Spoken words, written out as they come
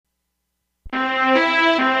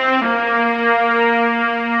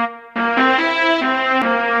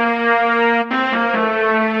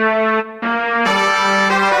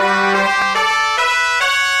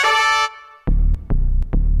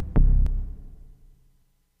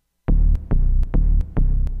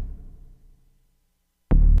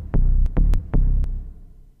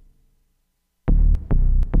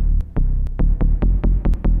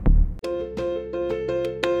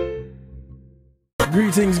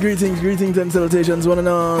Greetings and salutations one and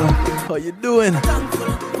all. How you doing?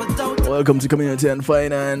 Welcome to Community and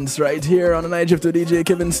Finance right here on the night shift to DJ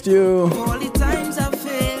Kevin Stew. I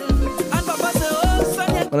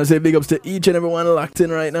want to say big ups to each and everyone locked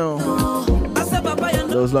in right now.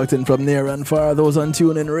 Those locked in from near and far, those on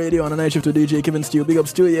tune in radio on the night shift to DJ Kevin Stew, big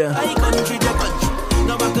ups to you.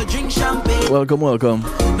 Welcome.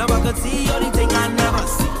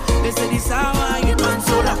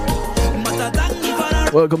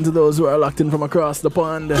 Welcome to those who are locked in from across the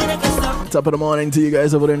pond. Top of the morning to you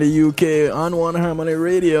guys over there in the UK on One Harmony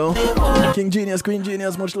Radio. King Genius, Queen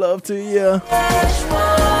Genius, much love to you.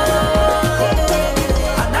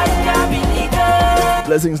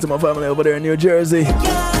 Blessings to my family over there in New Jersey.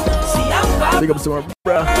 Big ups to my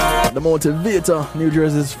brother, the Motivator, New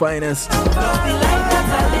Jersey's finest.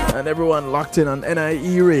 And everyone locked in on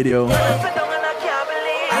NIE Radio.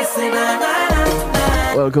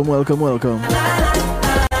 Welcome.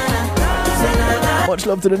 Much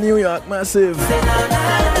love to the New York Massive.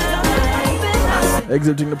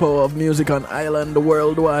 Exhibiting the power of music on island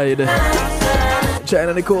worldwide.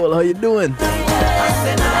 China Nicole, how you doing?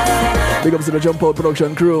 Big ups to the Jump Out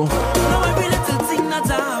production crew.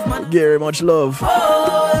 Gary, much love. I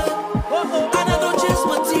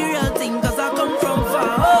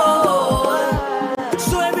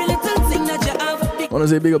want to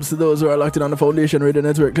say big ups to those who are locked in on the Foundation Radio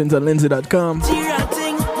Network, ClintonLindsay.com.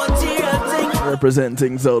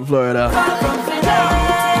 Representing South Florida.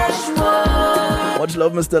 Much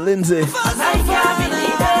love, Mr. Lindsay. I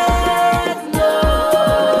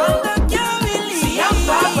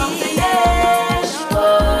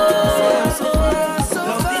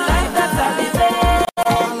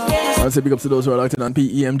want to say big ups to those who are locked in on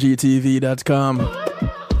PEMGTV.com.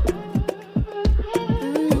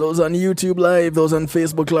 Those on YouTube Live, those on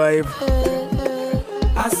Facebook Live,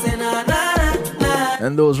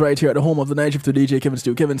 and those right here at the home of the night shift to DJ Kevin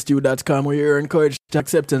Stew, kevinstew.com, where you're encouraged to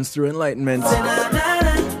acceptance through enlightenment.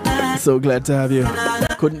 So glad to have you.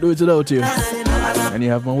 Couldn't do it without you. And you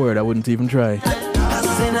have my word, I wouldn't even try.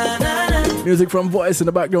 Music from Voice in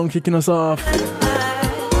the background kicking us off.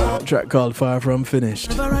 A track called Far From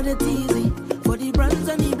Finished. I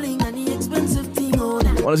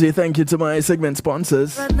want to say thank you to my segment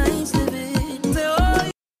sponsors.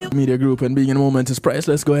 Media Group, and being in a moment is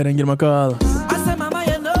priceless. Go ahead and give them a call.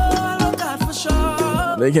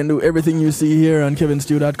 They can do everything you see here on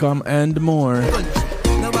kevinstew.com and more.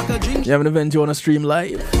 You have an event you want to stream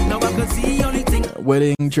live?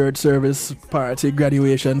 Wedding, church service, party,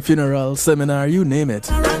 graduation, funeral, seminar, you name it.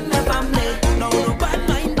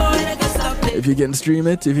 If you can stream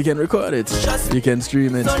it, if you can record it, you can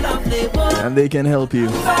stream it. And they can help you.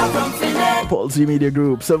 Palsy Media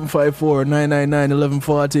Group,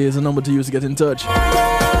 754-999-1140 is the number to use to get in touch.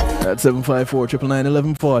 That's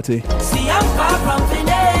 754-999-1140.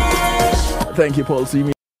 Thank you, Palsy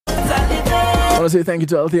Media. I want to say thank you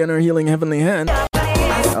to Althea and her Healing Heavenly Hand.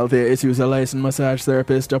 Althea is a licensed massage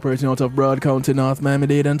therapist operating out of Broad County, North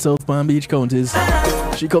Miami-Dade and South Palm Beach counties.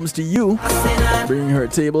 She comes to you, bringing her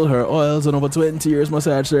table, her oils, and over 20 years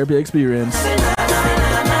massage therapy experience.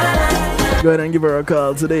 Go ahead and give her a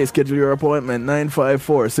call today. Schedule your appointment,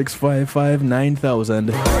 954-655-9000.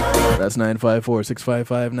 That's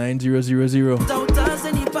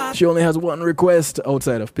 954-655-9000. She only has one request,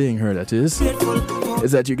 outside of paying her, that is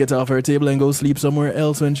that you get off her table and go sleep somewhere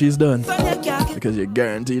else when she's done. Because you're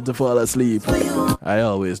guaranteed to fall asleep. I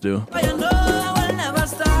always do. I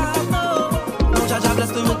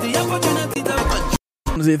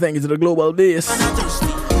want to say thank you to the Global Base.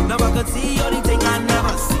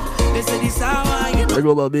 The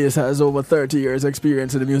Global Base has over 30 years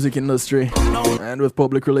experience in the music industry and with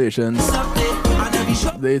public relations.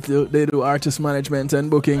 They do artist management and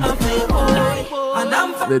booking.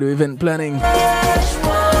 They do event planning,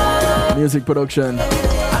 music production,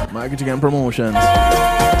 marketing and promotions. Go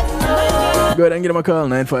ahead and give them a call,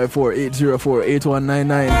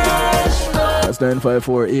 954-804-8199. That's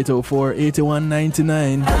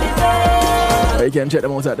 954-804-8199. Or you can check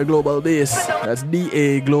them out at the Global Base. That's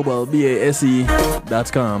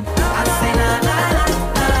DAGlobalBase.com.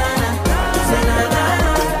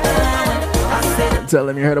 Tell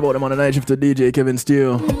them you heard about them on the night shift to DJ Kevin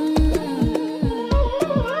Stew.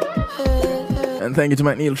 And thank you to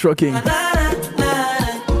McNeil Trucking.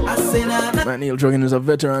 McNeil Trucking is a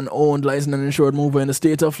veteran-owned, licensed and insured mover in the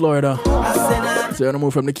state of Florida. So you want to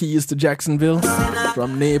move from the Keys to Jacksonville,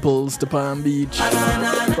 from Naples to Palm Beach,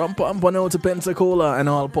 from Pompano to Pensacola, and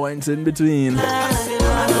all points in between.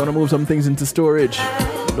 You want to move some things into storage.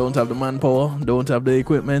 don't have the manpower, don't have the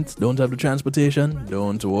equipment, don't have the transportation,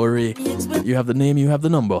 don't worry. You have the name, you have the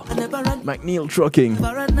number. McNeil Trucking,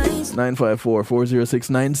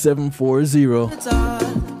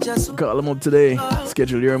 954-406-9740. Call them up today,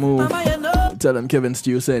 schedule your move. Tell them Kevin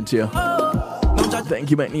Stew sent you.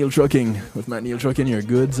 Thank you, McNeil Trucking. With McNeil Trucking, your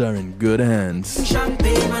goods are in good hands.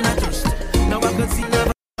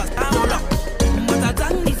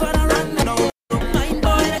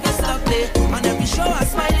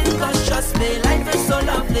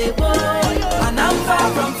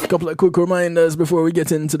 A couple of quick reminders before we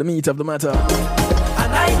get into the meat of the matter.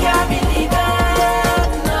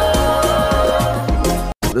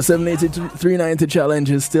 The 780-390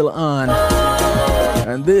 challenge is still on.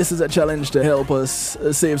 And this is a challenge to help us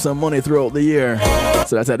save some money throughout the year.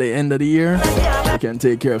 So that at the end of the year, we can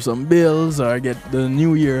take care of some bills or get the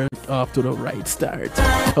new year off to the right start.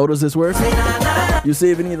 How does this work? You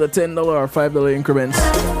save in either $10 or $5 increments.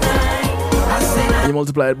 You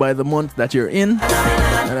multiply it by the month that you're in, and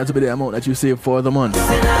that will be the amount that you save for the month.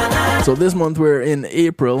 So this month we're in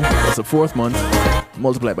April, that's the 4th month.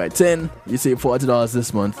 Multiply by 10, you save $40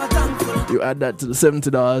 this month. You add that to the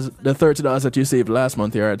 $70, the $30 that you saved last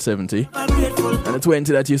month, you're at 70. And the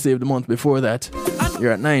 20 that you saved the month before that,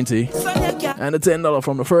 you're at 90. And the $10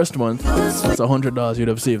 from the first month, that's $100 you'd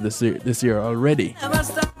have saved this year already.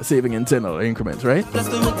 Saving in $10 increments, right? But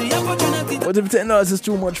if $10 is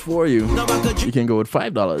too much for you, you can go with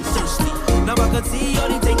 $5.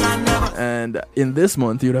 And in this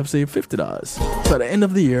month, you'd have saved $50. So at the end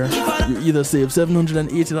of the year, you either save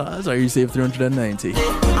 $780 or you save $390.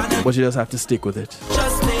 But you just have to stick with it.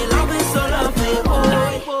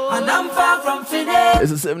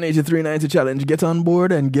 It's a 780-390 challenge. Get on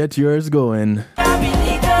board and get yours going.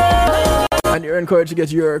 And you're encouraged to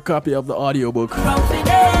get your copy of the audiobook,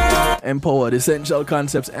 Empowered, Essential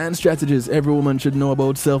Concepts and Strategies Every Woman Should Know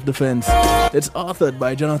About Self-Defense. It's authored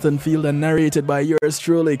by Jonathan Field and narrated by yours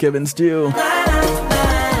truly, Kevin Stew.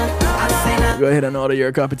 Go ahead and order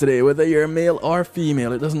your copy today, whether you're male or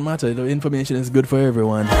female, it doesn't matter. The information is good for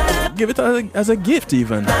everyone. Give it as a gift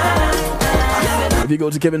even. If you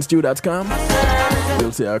go to kevinstew.com,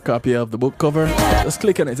 you'll see our copy of the book cover. Just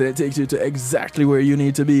click on it and it takes you to exactly where you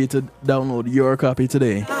need to be to download your copy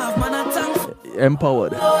today.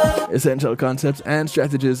 Empowered, Essential Concepts and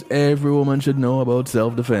Strategies Every Woman Should Know About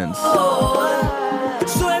Self-Defense.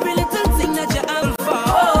 So every little thing that you have for,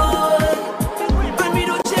 and we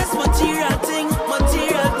don't chase material thing. No.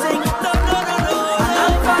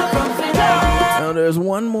 Now there's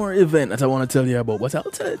one more event that I want to tell you about, but I'll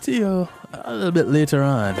tell it to you a little bit later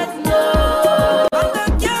on.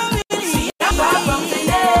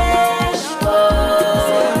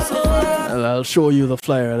 I'll show you the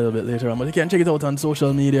flyer a little bit later on, but you can check it out on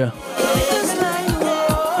social media.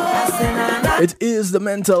 It is the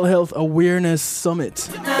Mental Health Awareness Summit.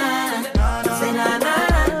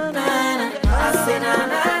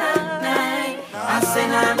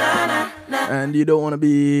 And you don't want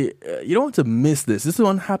to miss this. This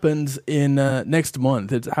one happens in next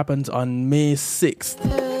month. It happens on May 6th.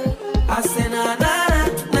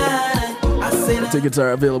 The tickets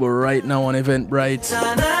are available right now on Eventbrite.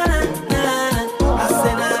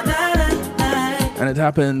 And it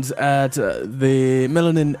happens at the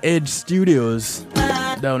Melanin Edge Studios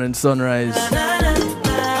down in Sunrise.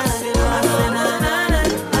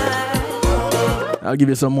 I'll give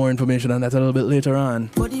you some more information on that a little bit later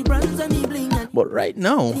on. But right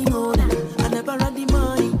now,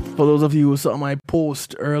 for those of you who saw my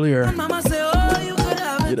post earlier,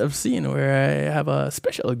 you'd have seen where I have a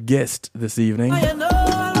special guest this evening.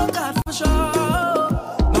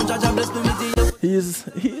 He's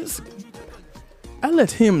I'll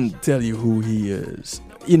let him tell you who he is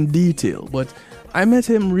in detail, but I met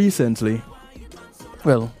him recently.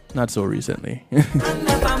 Well, not so recently.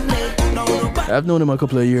 I've known him a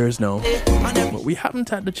couple of years now, but we haven't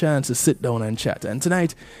had the chance to sit down and chat. And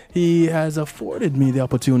tonight, he has afforded me the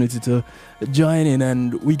opportunity to join in,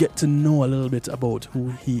 and we get to know a little bit about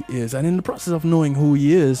who he is. And in the process of knowing who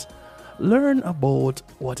he is, learn about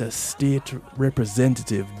what a state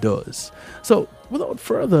representative does. So, without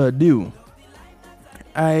further ado,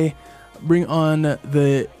 I bring on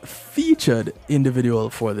the featured individual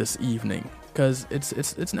for this evening, because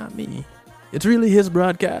it's not me. It's really his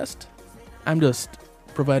broadcast. I'm just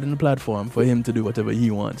providing a platform for him to do whatever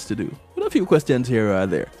he wants to do. With a few questions here or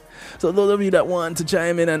there. So those of you that want to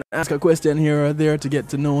chime in and ask a question here or there to get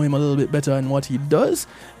to know him a little bit better and what he does,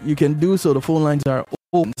 you can do so. The phone lines are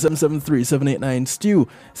open. 773-789-STEW,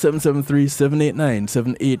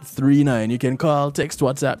 773-789-7839. You can call, text,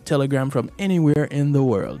 WhatsApp, Telegram from anywhere in the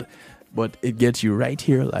world. but it gets you right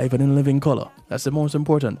here live and in living color. That's the most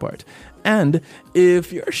important part. And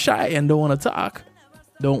if you're shy and don't want to talk,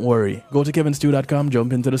 don't worry. Go to kevinstew.com,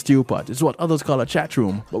 jump into the stew pot. It's what others call a chat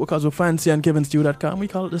room, but because we're fancy on kevinstew.com, we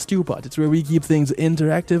call it the stew pot. It's where we keep things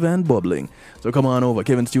interactive and bubbling. So come on over,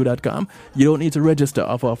 kevinstew.com. You don't need to register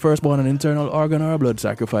off our firstborn, an internal organ, or a blood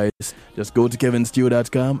sacrifice. Just go to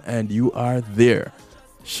kevinstew.com and you are there.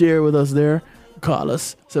 Share with us there. Call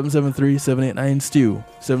us 773-789-STEW.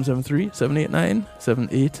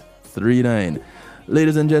 773-789-7839.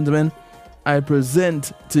 Ladies and gentlemen, I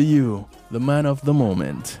present to you the man of the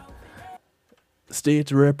moment,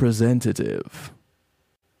 State Representative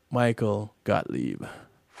Michael Gottlieb.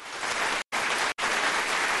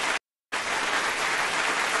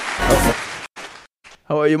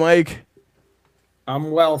 How are you, Mike?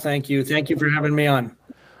 I'm well, thank you. Thank you for having me on.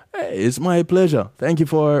 Hey, it's my pleasure. Thank you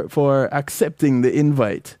for accepting the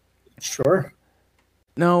invite. Sure.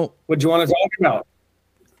 Now, what do you want to talk about?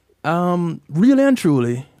 Really and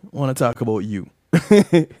truly want to talk about you.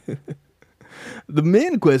 The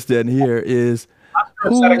main question here is,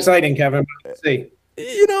 it's not exciting, Kevin. Let's see.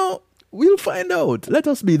 You know, we'll find out. Let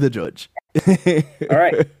us be the judge. All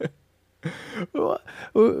right.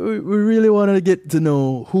 We really want to get to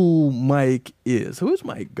know who Mike is. Who is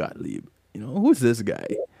Mike Gottlieb? You know, who's this guy?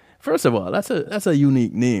 First of all, that's a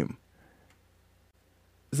unique name.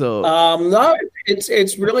 So no,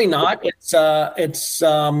 it's really not. It's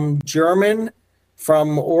German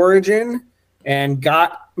from origin, and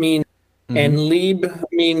Gott means and Lieb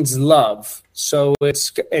means love. So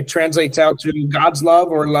it translates out to God's love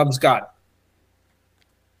or loves God.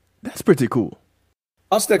 That's pretty cool.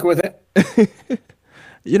 I'll stick with it.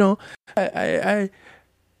 You know, I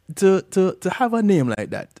to have a name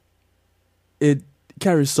like that, it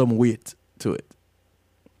carries some weight to it.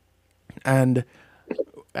 And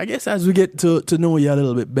I guess as we get to know you a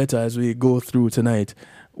little bit better as we go through tonight,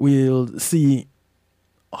 we'll see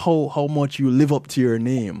how much you live up to your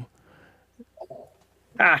name.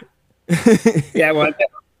 Yeah, well,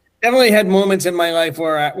 definitely had moments in my life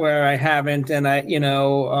where I haven't, and I,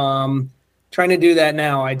 trying to do that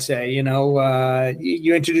now. I'd say,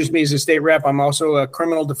 you introduced me as a state rep. I'm also a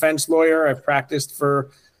criminal defense lawyer. I've practiced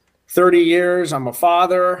for 30 years. I'm a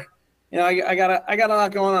father. I got a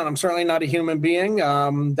lot going on. I'm certainly not a human being.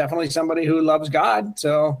 Definitely somebody who loves God.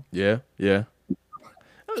 So yeah.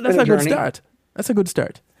 That's a good start. That's a good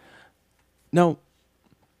start. Now,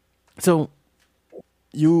 so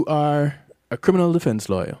you are a criminal defense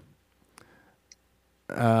lawyer,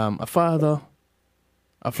 a father,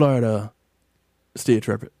 a Florida state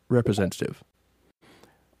representative.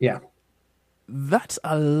 Yeah. That's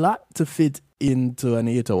a lot to fit into an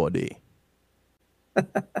 8-hour day. An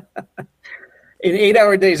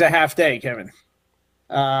 8-hour day is a half day, Kevin.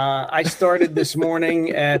 I started this morning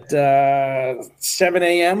at 7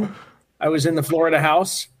 a.m. I was in the Florida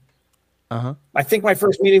house. Uh-huh. I think my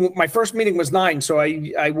first meeting was 9, so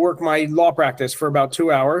I worked my law practice for about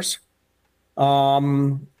 2 hours.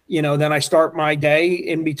 Then I start my day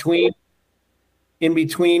in between,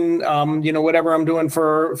 whatever I'm doing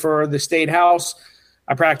for the state house.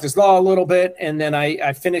 I practice law a little bit, and then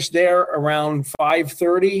I finished there around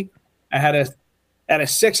 5:30. I had a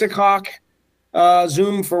 6 o'clock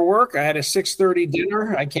Zoom for work. I had a 6:30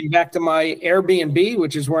 dinner. I came back to my Airbnb,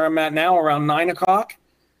 which is where I'm at now, around 9 o'clock.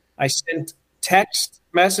 I sent text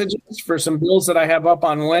messages for some bills that I have up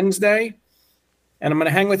on Wednesday, and I'm going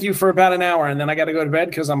to hang with you for about an hour, and then I got to go to bed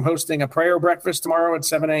because I'm hosting a prayer breakfast tomorrow at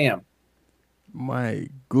 7 a.m. My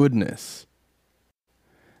goodness.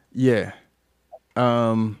 Yeah.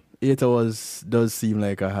 8 hours does seem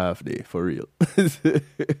like a half day, for real. It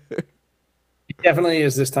definitely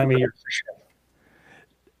is this time of year, for sure.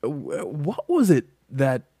 What was it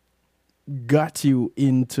that got you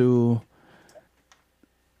interested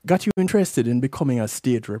in becoming a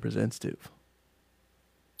state representative?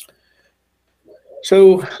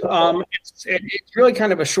 So it's really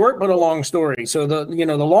kind of a short but a long story. So the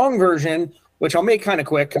long version, which I'll make kind of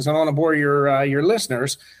quick because I don't want to bore your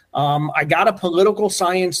listeners. I got a political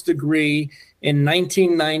science degree in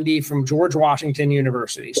 1990 from George Washington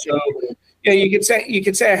University. So you could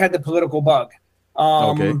say I had the political bug.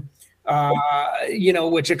 Okay.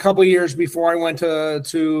 Which a couple of years before I went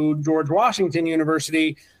to George Washington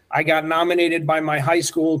University, I got nominated by my high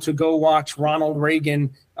school to go watch Ronald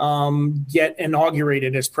Reagan get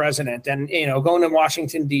inaugurated as president, and going to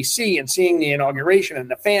Washington D.C. and seeing the inauguration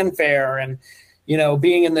and the fanfare, and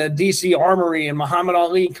being in the D.C. Armory and Muhammad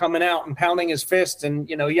Ali coming out and pounding his fist and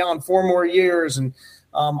yelling 4 more years, and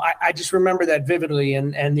I just remember that vividly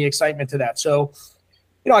and the excitement to that. So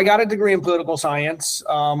I got a degree in political science.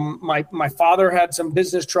 My father had some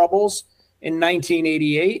business troubles in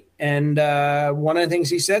 1988, and one of the things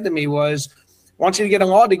he said to me was, "I want you to get a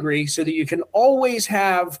law degree so that you can always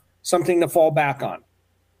have something to fall back on."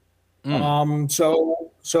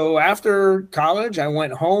 So after college, I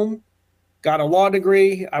went home, got a law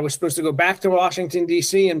degree. I was supposed to go back to Washington,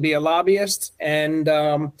 D.C. and be a lobbyist, and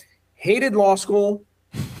hated law school,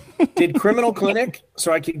 did criminal clinic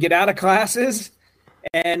so I could get out of classes,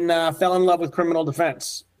 and fell in love with criminal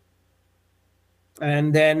defense.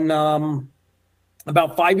 And then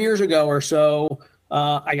about 5 years ago or so,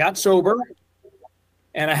 I got sober,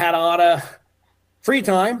 and I had a lot of free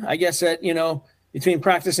time, I guess, between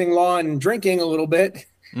practicing law and drinking a little bit.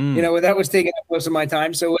 That was taking up most of my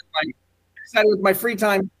time. So I decided with my free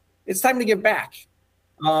time, it's time to give back.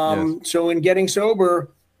 So in getting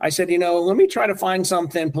sober, I said, let me try to find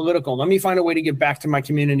something political. Let me find a way to give back to my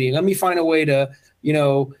community. Let me find a way to,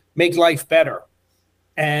 make life better.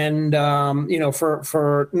 And,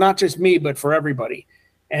 for not just me, but for everybody.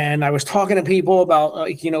 And I was talking to people about,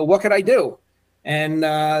 what could I do? And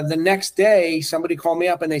the next day, somebody called me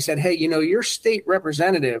up and they said, "Hey, your state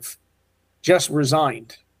representative just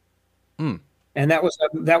resigned." And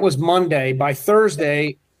that was Monday. By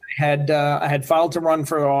Thursday, I had filed to run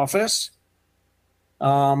for office.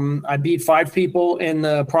 I beat 5 people in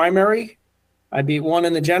the primary. I beat 1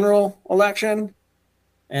 in the general election.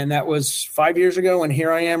 And that was 5 years ago. And here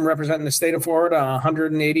I am representing the state of Florida,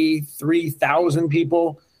 183,000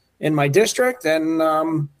 people in my district,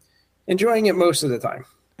 and enjoying it most of the time.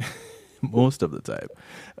 Most of the time.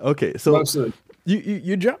 Okay, so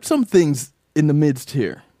you dropped some things in the midst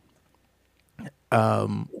here.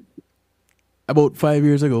 About 5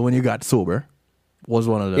 years ago when you got sober was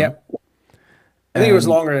one of them. Yep. I think it was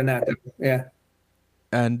longer than that. Yeah.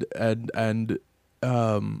 And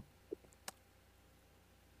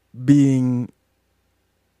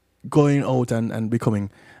going out and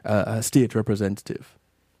becoming a state representative.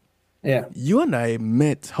 Yeah. You and I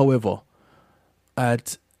met, however,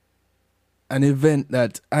 at an event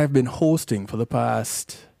that I've been hosting for the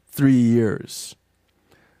past 3 years.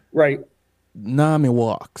 Right. NAMI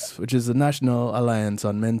Walks, which is the National Alliance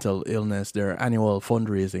on Mental Illness, their annual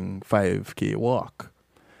fundraising 5K walk.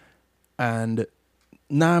 And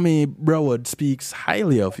NAMI Broward speaks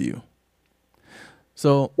highly of you.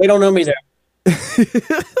 So they don't know me there.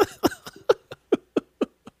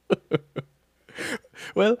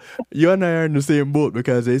 Well, you and I are in the same boat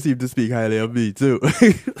because they seem to speak highly of me too.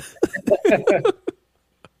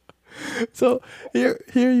 So here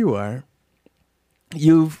you are.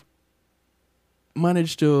 You've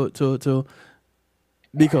managed to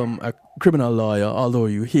become a criminal lawyer, although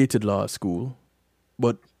you hated law school,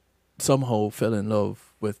 but somehow fell in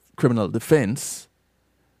love with criminal defense,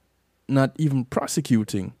 not even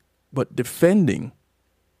prosecuting, but defending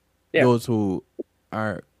those who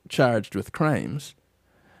are charged with crimes,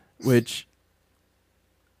 which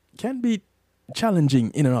can be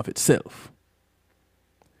challenging in and of itself.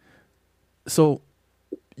 So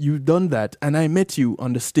you've done that, and I met you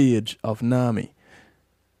on the stage of NAMI,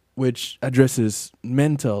 which addresses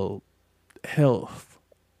mental health.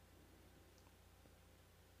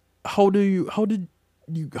 How do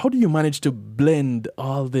you manage to blend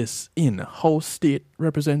all this in? House state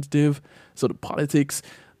representative, so the politics,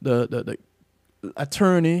 the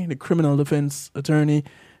attorney, the criminal defense attorney,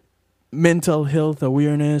 mental health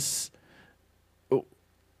awareness.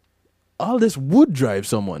 All this would drive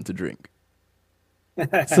someone to drink.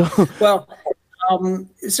 So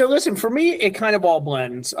listen, for me, it kind of all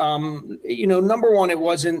blends. Number one, it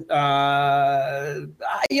wasn't, I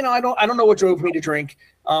don't know what drove me to drink,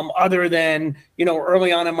 other than,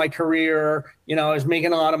 early on in my career, I was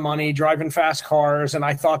making a lot of money, driving fast cars. And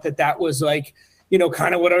I thought that was like,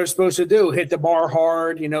 kind of what I was supposed to do, hit the bar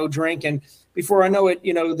hard, drink. And before I know it,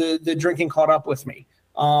 the drinking caught up with me.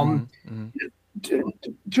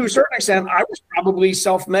 To a certain extent, I was probably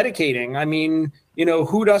self-medicating. I mean,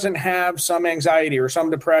 who doesn't have some anxiety or some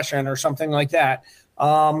depression or something like that?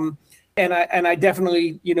 And I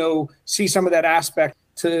definitely, see some of that aspect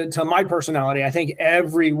to my personality. I think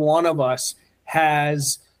every one of us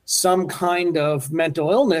has some kind of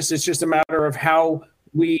mental illness. It's just a matter of how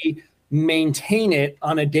we maintain it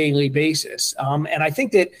on a daily basis. And I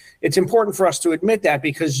think that it's important for us to admit that,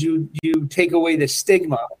 because you take away the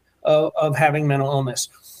stigma of having mental illness.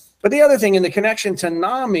 But the other thing, in the connection to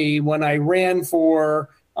NAMI, when I ran for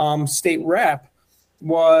state rep,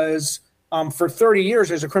 was for 30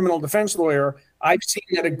 years as a criminal defense lawyer, I've seen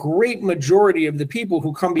that a great majority of the people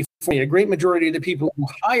who come before me, a great majority of the people who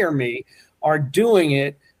hire me, are doing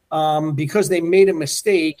it because they made a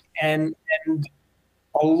mistake and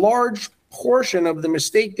a large portion of the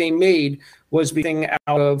mistake they made was being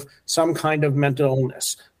out of some kind of mental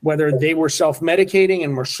illness, whether they were self-medicating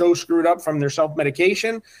and were so screwed up from their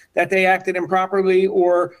self-medication that they acted improperly,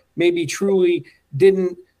 or maybe truly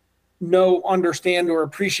didn't know, understand, or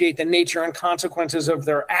appreciate the nature and consequences of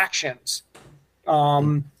their actions.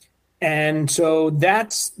 And so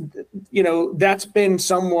that's been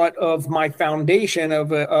somewhat of my foundation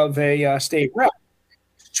of a state rep,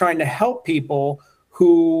 trying to help people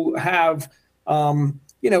who have,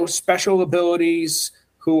 special abilities,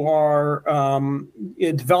 who are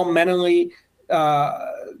developmentally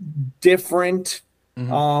different,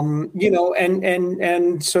 and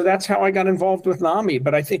so that's how I got involved with NAMI.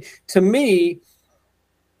 But I think, to me,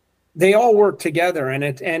 they all work together, and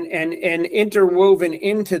interwoven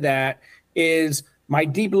into that is my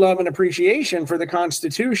deep love and appreciation for the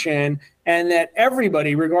Constitution, and that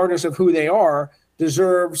everybody, regardless of who they are,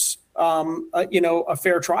 deserves a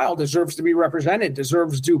fair trial, deserves to be represented,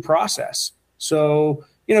 deserves due process. So,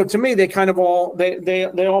 to me, they kind of all they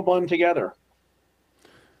all blend together.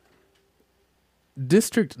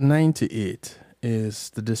 District 98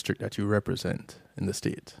 is the district that you represent in the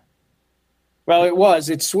state. Well,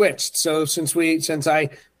 it switched. So since I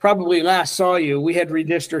probably last saw you, we had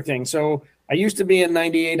redistricting. So I used to be in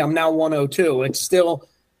 98. I'm now 102. It's still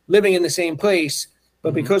living in the same place,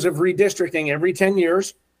 but because of redistricting every 10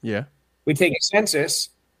 years, we take a census.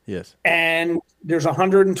 Yes. And there's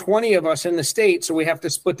 120 of us in the state, so we have to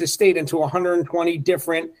split the state into 120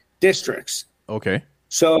 different districts. Okay.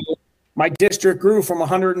 So my district grew from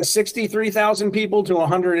 163,000 people to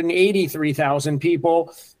 183,000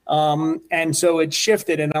 people. And so it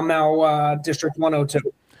shifted, and I'm now District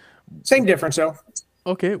 102. Same difference, though.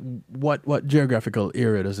 Okay. What geographical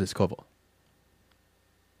area does this cover?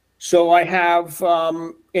 So I have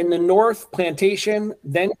in the north, Plantation,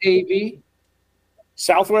 then Davie,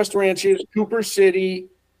 Southwest Ranches, Cooper City,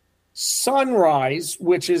 Sunrise,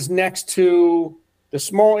 which is next to the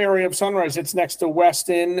small area of Sunrise. It's next to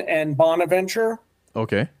Weston and Bonaventure.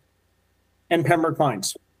 Okay. And Pembroke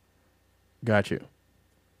Pines. Got you.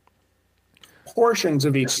 Portions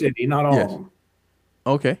of each city, not all of them.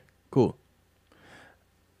 Okay, cool.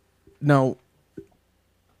 Now,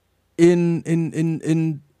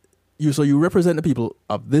 in you, so you represent the people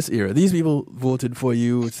of this area. These people voted for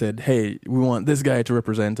you, said, "Hey, we want this guy to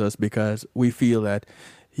represent us because we feel that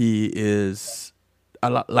he is a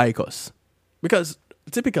lot like us." Because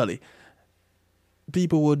typically,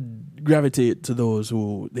 people would gravitate to those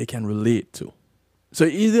who they can relate to. So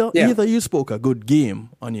either you spoke a good game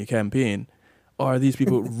on your campaign, or these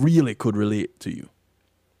people really could relate to you.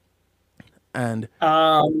 And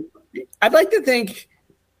I'd like to think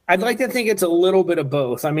it's a little bit of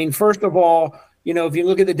both. I mean, first of all, if you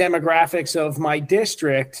look at the demographics of my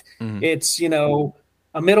district, it's,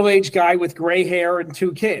 a middle-aged guy with gray hair and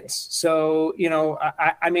 2 kids. So,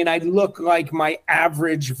 I look like my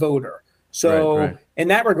average voter. So right. In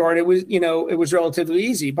that regard, it was relatively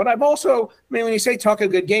easy. But I've also, when you say talk a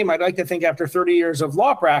good game, I'd like to think after 30 years of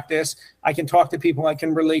law practice, I can talk to people, I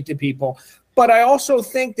can relate to people. But I also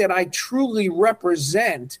think that I truly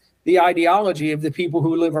represent the ideology of the people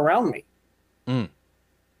who live around me.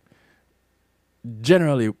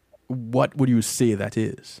 Generally, what would you say that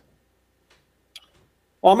is?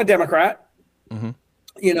 Well, I'm a Democrat,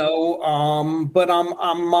 but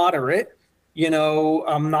I'm moderate.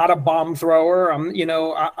 I'm not a bomb thrower. I'm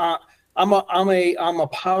a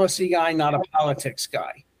policy guy, not a politics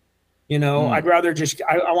guy. I'd rather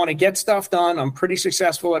I want to get stuff done. I'm pretty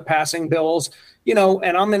successful at passing bills,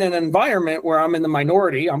 and I'm in an environment where I'm in the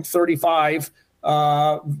minority. I'm 35,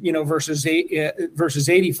 versus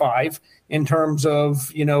 85 in terms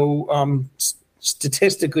of,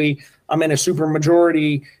 statistically, I'm in a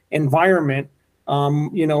supermajority environment.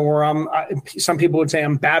 Where some people would say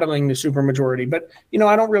I'm battling the supermajority, but,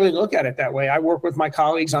 I don't really look at it that way. I work with my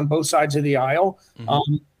colleagues on both sides of the aisle,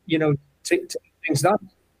 to get things done.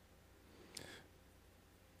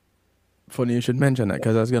 Funny you should mention that,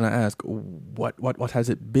 because I was going to ask, what has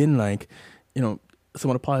it been like, some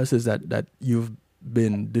of the policies that you've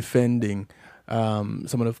been defending,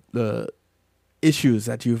 some of the issues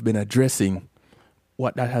that you've been addressing,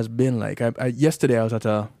 what that has been like. Yesterday I was at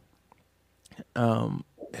a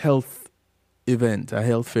health event, a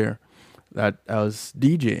health fair that I was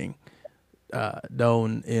DJing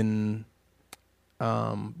down in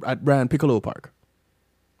at Brian Piccolo Park,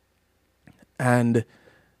 and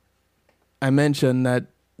I mentioned that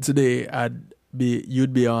today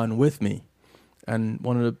you'd be on with me, and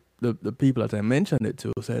one of the people that I mentioned it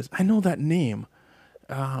to says, "I know that name,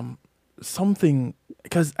 something,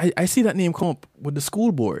 because I see that name come up with the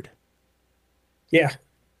school board." Yeah.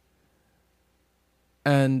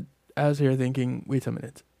 And as you're thinking, wait a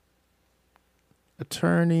minute.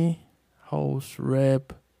 Attorney, house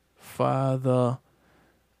rep, father,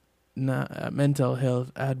 mental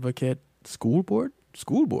health advocate, school board?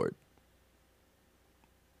 School board.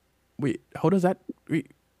 Wait, how does that...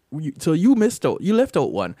 So you missed out. You left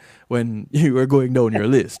out one when you were going down your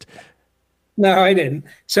list. No, I didn't.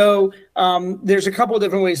 So there's a couple of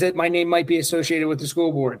different ways that my name might be associated with the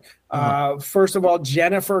school board. First of all,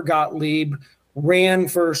 Jennifer Gottlieb ran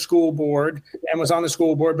for school board and was on the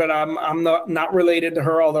school board, but I'm not related to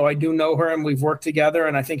her, although I do know her and we've worked together,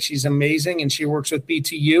 and I think she's amazing, and she works with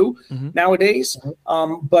BTU nowadays.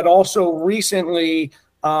 But also recently,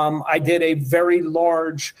 I did a very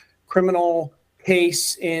large criminal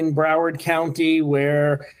case in Broward County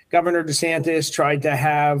where Governor DeSantis tried to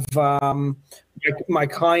have my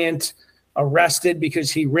client arrested because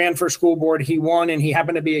he ran for school board. He won, and he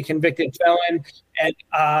happened to be a convicted felon. And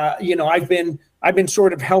I've been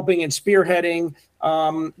sort of helping and spearheading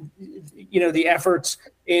the efforts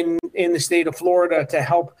in the state of Florida to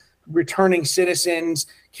help returning citizens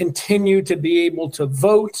continue to be able to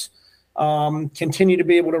vote, continue to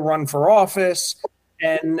be able to run for office.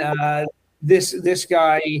 And this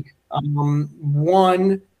guy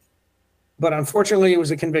won, but unfortunately, he was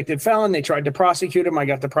a convicted felon. They tried to prosecute him. I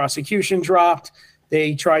got the prosecution dropped.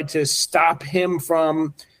 They tried to stop him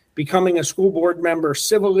from becoming a school board member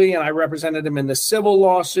civilly, and I represented him in the civil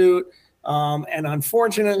lawsuit. And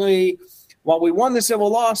unfortunately, while we won the civil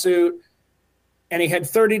lawsuit, and he had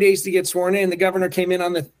 30 days to get sworn in, the governor came in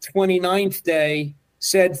on the 29th day,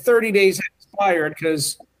 said 30 days had expired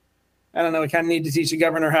because, I don't know, we kind of need to teach the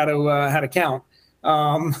governor how to count.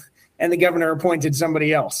 And the governor appointed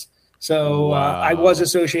somebody else. So I was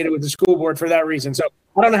associated with the school board for that reason. So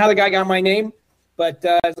I don't know how the guy got my name, but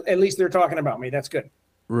at least they're talking about me. That's good.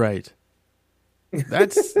 Right.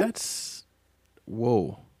 That's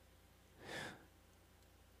whoa.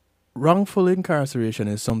 Wrongful incarceration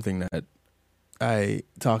is something that I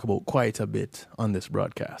talk about quite a bit on this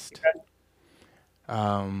broadcast.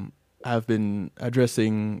 Okay. I've been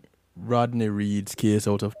addressing Rodney Reed's case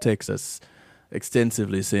out of Texas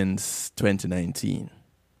extensively since 2019.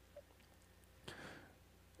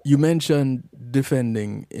 You mentioned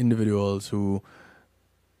defending individuals who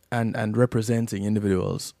and representing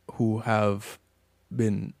individuals who have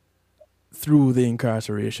been through the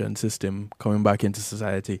incarceration system, coming back into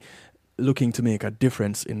society, looking to make a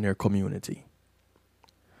difference in their community.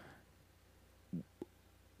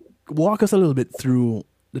 Walk us a little bit through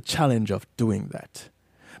the challenge of doing that.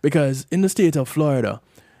 Because in the state of Florida,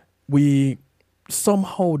 we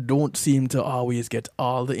somehow don't seem to always get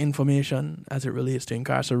all the information as it relates to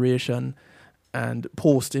incarceration and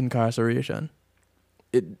post-incarceration.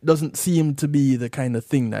 It doesn't seem to be the kind of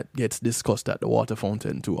thing that gets discussed at the water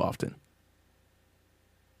fountain too often.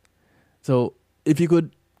 So if you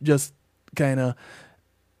could just kind of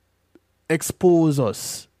expose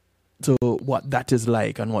us to what that is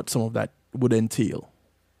like and what some of that would entail.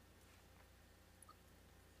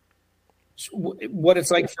 What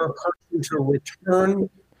it's like for a person to return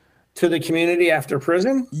to the community after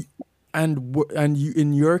prison? And you,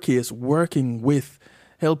 in your case, working with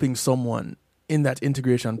helping someone in that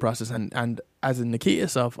integration process, and as in the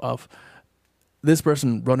case of this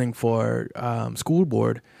person running for school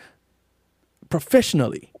board,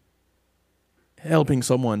 professionally helping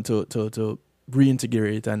someone to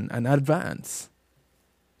reintegrate and advance.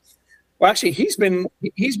 Well, actually, he's been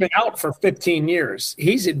out for 15 years.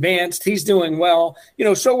 He's advanced. He's doing well.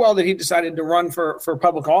 So well that he decided to run for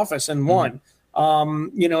public office and won.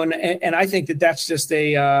 And I think that's just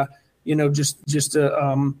a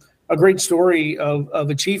great story of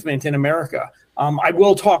achievement in America. I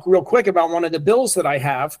will talk real quick about one of the bills that I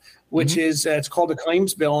have, which is it's called a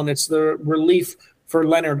claims bill, and it's the relief for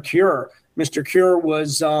Leonard Cure. Mr. Cure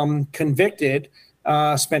was convicted,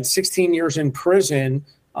 spent 16 years in prison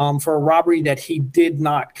for a robbery that he did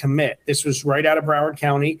not commit. This was right out of Broward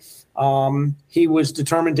County. He was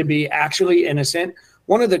determined to be actually innocent.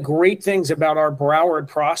 One of the great things about our Broward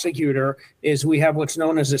prosecutor is we have what's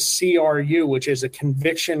known as a CRU, which is a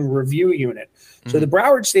conviction review unit. So the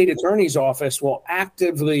Broward State Attorney's Office will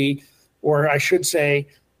actively, or I should say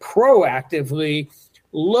proactively,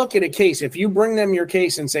 look at a case. If you bring them your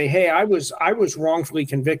case and say, hey, I was wrongfully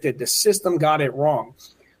convicted, the system got it wrong,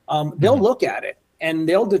 they'll look at it and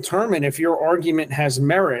they'll determine if your argument has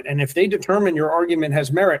merit. And if they determine your argument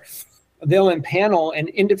has merit, they'll impanel an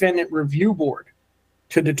independent review board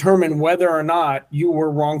to determine whether or not you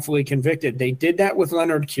were wrongfully convicted. They did that with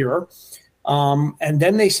Leonard Cure. And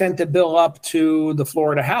then they sent the bill up to the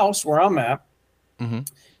Florida House, where I'm at.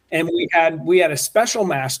 and we had a special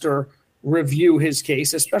master review his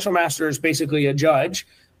case. A special master is basically a judge,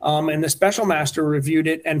 and the special master reviewed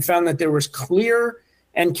it and found that there was clear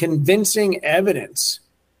and convincing evidence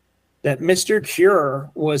that Mr.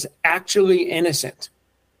 Cure was actually innocent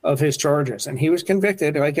of his charges. And he was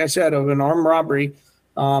convicted, like I said, of an armed robbery,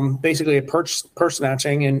 basically a purse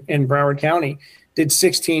snatching in Broward County, did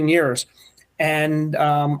 16 years. And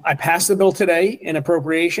I passed the bill today in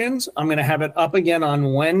appropriations. I'm going to have it up again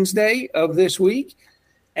on Wednesday of this week.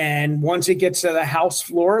 And once it gets to the House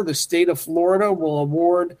floor, the state of Florida will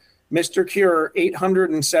award Mr. Cure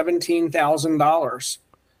 $817,000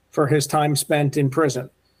 for his time spent in prison.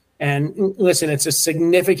 And listen, it's a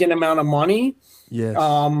significant amount of money. Yes.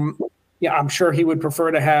 Yeah, I'm sure he would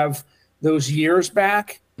prefer to have those years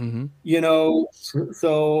back. Mm-hmm. You know,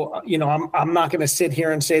 so you know, I'm not going to sit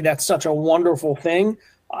here and say that's such a wonderful thing.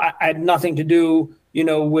 I had nothing to do, you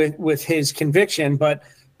know, with his conviction, but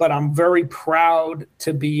I'm very proud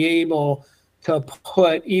to be able to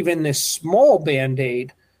put even this small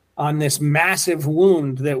Band-Aid on this massive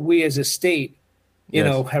wound that we as a state, you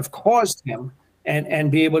know, have caused him,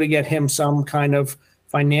 and be able to get him some kind of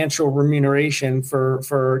financial remuneration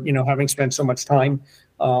for you know, having spent so much time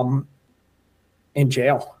in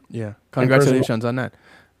jail. Yeah, congratulations on that.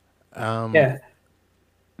 Yeah,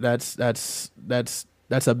 that's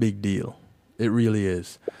a big deal. It really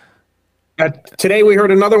is. Today we heard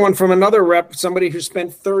another one from another rep, somebody who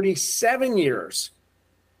spent 37 years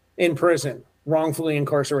in prison, wrongfully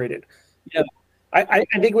incarcerated. Yeah, I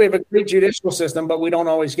think we have a great judicial system, but we don't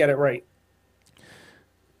always get it right.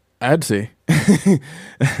 I'd say.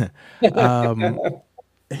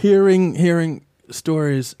 Hearing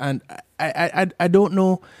stories, and I don't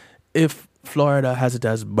know if Florida has it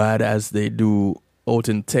as bad as they do out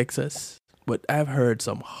in Texas, but I've heard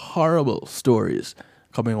some horrible stories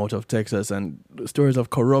coming out of Texas, and stories of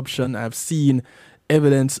corruption. I've seen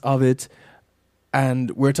evidence of it,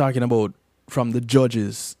 and we're talking about from the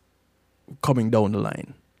judges coming down the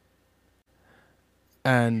line.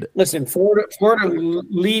 And listen, Florida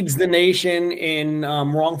leads the nation in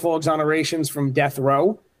wrongful exonerations from death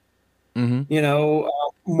row. Mm-hmm. You know,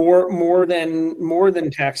 more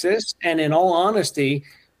than Texas. And in all honesty,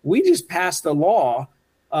 we just passed a law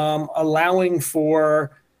allowing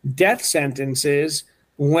for death sentences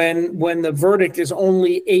when the verdict is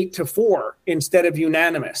only 8-4 instead of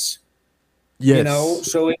unanimous. Yes. You know,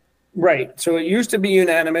 so it used to be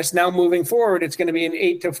unanimous. Now moving forward, it's going to be an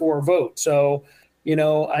 8-4 vote. So, you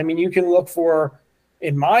know, I mean, you can look for,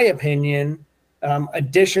 in my opinion,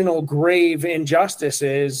 additional grave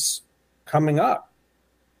injustices coming up.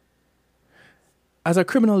 As a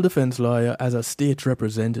criminal defense lawyer, as a state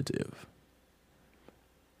representative,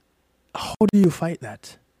 how do you fight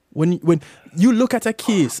that? When you look at a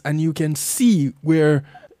case and you can see where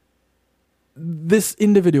this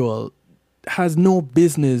individual has no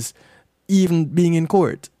business even being in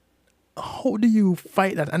court, how do you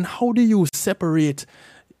fight that? And how do you separate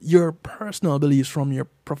your personal beliefs from your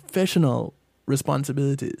professional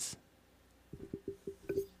responsibilities?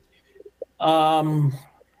 You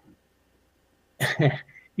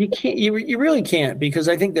can't. You really can't, because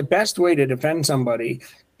I think the best way to defend somebody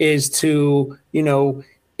is to, you know,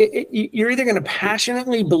 you're either going to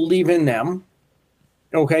passionately believe in them,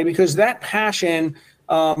 okay, because that passion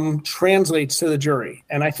translates to the jury.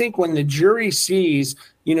 And I think when the jury sees,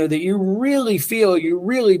 you know, that you really feel, you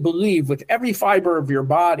really believe with every fiber of your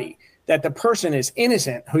body that the person is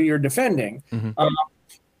innocent who you're defending, mm-hmm.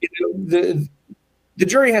 You know, the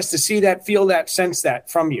jury has to see that, feel that, sense that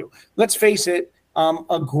from you. Let's face it,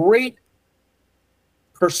 a great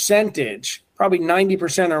percentage, probably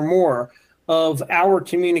 90% or more, of our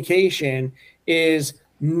communication is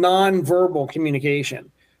nonverbal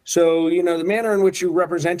communication. So, you know, the manner in which you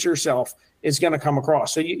represent yourself is going to come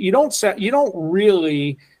across. So you don't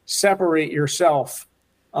really separate yourself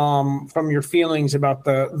from your feelings about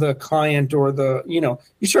the client or the, you know,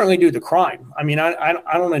 you certainly do the crime. I mean, I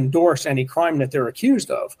don't endorse any crime that they're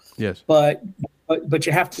accused of. Yes. But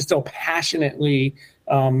you have to still passionately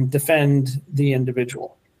defend the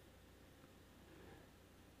individual.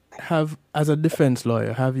 As a defense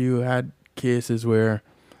lawyer, have you had cases where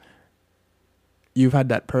you've had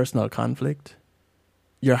that personal conflict?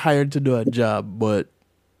 You're hired to do a job, but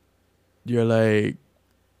you're like,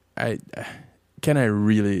 can I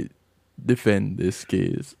really defend this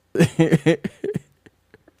case?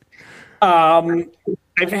 I've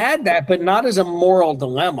had that, but not as a moral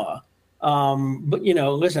dilemma. But, you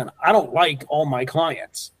know, listen, I don't like all my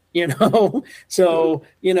clients, you know? So,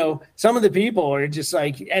 you know, some of the people are just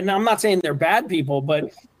like, and I'm not saying they're bad people,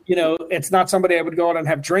 but, it's not somebody I would go out and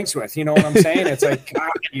have drinks with. You know what I'm saying? It's like,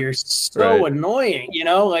 God, you're so annoying.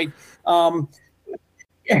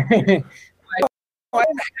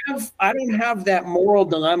 I don't have that moral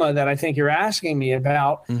dilemma that I think you're asking me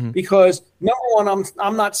about, because number one,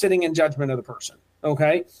 I'm not sitting in judgment of the person.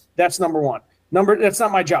 Okay, that's number one. That's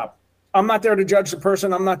not my job. I'm not there to judge the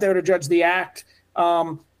person. I'm not there to judge the act.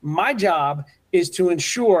 My job is to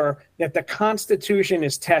ensure that the Constitution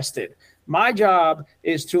is tested. My job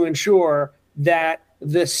is to ensure that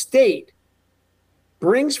the state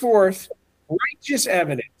brings forth righteous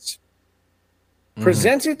evidence,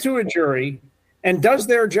 presents it to a jury, and does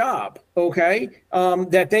their job, okay?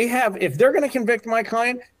 That they have, if they're going to convict my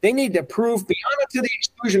client, they need to prove beyond and to the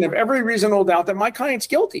exclusion of every reasonable doubt that my client's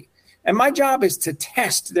guilty. And my job is to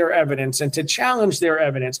test their evidence and to challenge their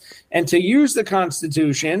evidence and to use the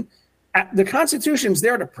Constitution. The Constitution's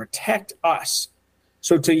there to protect us.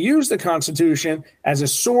 So to use the Constitution as a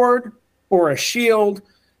sword or a shield,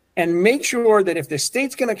 and make sure that if the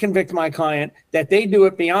state's going to convict my client, that they do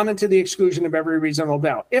it beyond and to the exclusion of every reasonable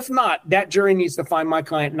doubt. If not, that jury needs to find my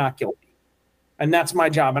client not guilty. And that's my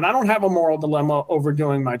job. And I don't have a moral dilemma over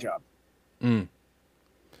doing my job.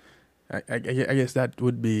 I guess that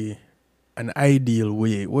would be an ideal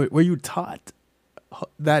way. Were you taught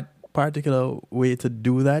that particular way to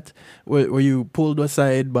do that? Were you pulled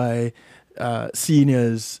aside by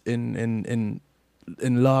seniors in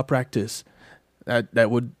law practice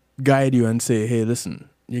that would guide you and say, hey, listen,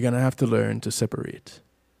 you're going to have to learn to separate,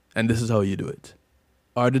 and this is how you do it?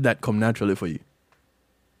 Or did that come naturally for you?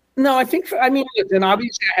 No, and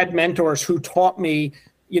obviously I had mentors who taught me,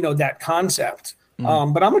 that concept.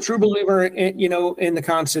 But I'm a true believer in the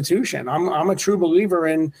Constitution. I'm a true believer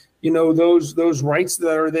in, those rights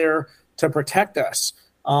that are there to protect us.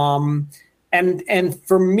 And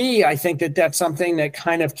for me, I think that that's something that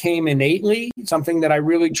kind of came innately, something that I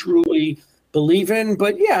really truly believe in.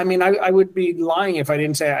 But yeah, I would be lying if I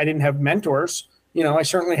didn't say I didn't have mentors. I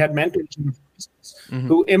certainly had mentors in the process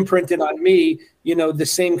who imprinted on me, the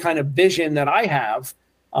same kind of vision that I have,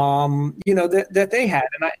 that they had.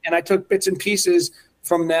 And I took bits and pieces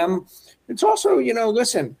from them. It's also,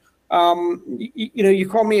 listen, you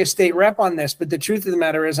call me a state rep on this, but the truth of the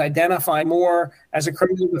matter is I identify more as a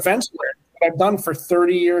criminal defense lawyer. I've done for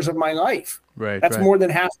 30 years of my life. Right. That's more than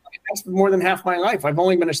half. That's more than half my life. I've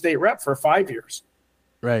only been a state rep for 5 years.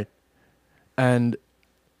 Right. And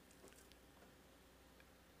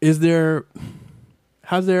has there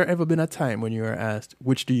ever been a time when you were asked,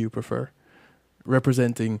 which do you prefer,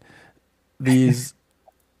 representing these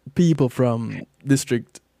people from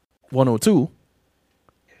District 102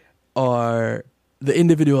 or the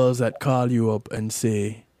individuals that call you up and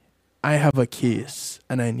say, I have a case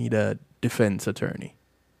and I need a defense attorney?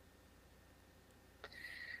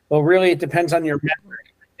 Well, really, it depends on your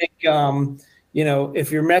metric. I think,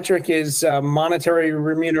 if your metric is monetary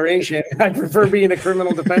remuneration, I prefer being a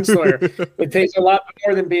criminal defense lawyer. It pays a lot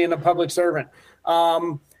more than being a public servant.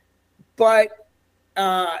 But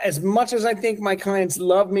as much as I think my clients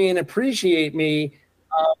love me and appreciate me,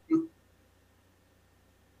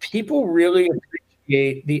 people really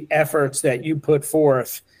appreciate the efforts that you put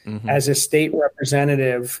forth as a state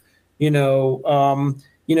representative.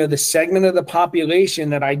 The segment of the population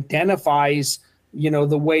that identifies,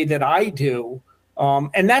 the way that I do.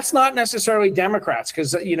 And that's not necessarily Democrats,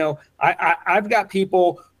 because, I've got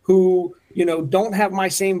people who, don't have my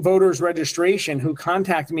same voters registration who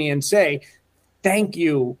contact me and say, thank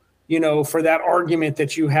you, for that argument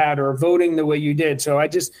that you had or voting the way you did. So I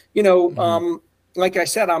just, like I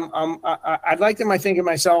said, I'd like to think of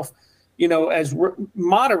myself, as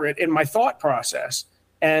moderate in my thought process.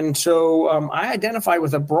 And so I identify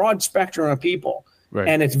with a broad spectrum of people. Right.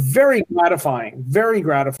 And it's very gratifying,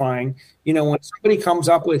 when somebody comes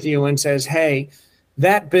up with you and says, hey,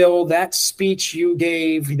 that bill, that speech you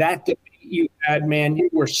gave, that debate you had, man, you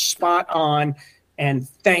were spot on, and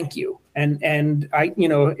thank you. And I,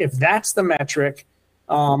 if that's the metric,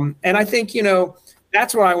 and I think,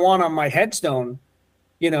 that's what I want on my headstone,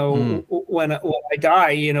 when I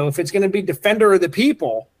die, if it's going to be defender of the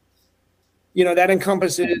people, that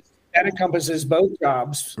encompasses both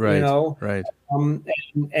jobs, right. Right.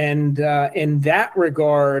 And in that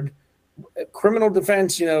regard, criminal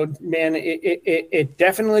defense, man, it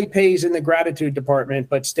definitely pays in the gratitude department,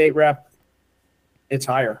 but state rep, it's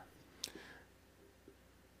higher.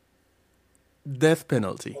 Death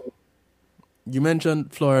penalty. You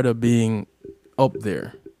mentioned Florida being up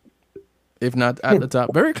there, if not at the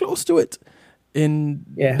top, very close to it in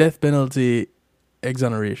death penalty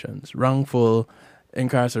exonerations, wrongful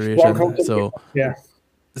incarceration.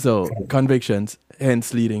 So convictions,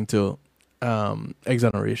 hence leading to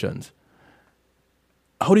exonerations.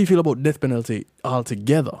 How do you feel about death penalty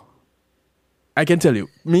altogether? I can tell you,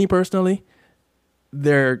 me personally,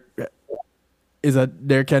 there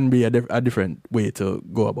can be a different way to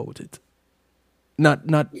go about it. Not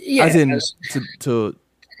as in to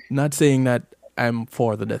not saying that I'm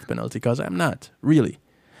for the death penalty, because I'm not really.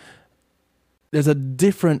 There's a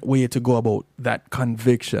different way to go about that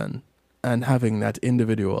conviction and having that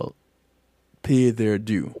individual pay their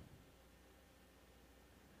due.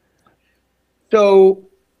 So,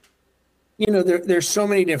 there's so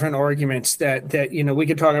many different arguments that we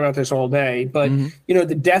could talk about this all day, but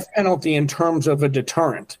the death penalty in terms of a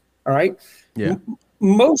deterrent. All right. Yeah.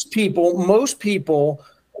 Most people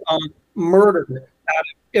murder out of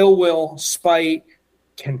ill will, spite,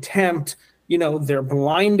 contempt. They're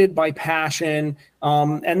blinded by passion.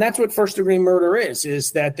 And that's what first degree murder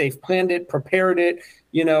is that they've planned it, prepared it.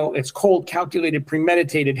 It's cold, calculated,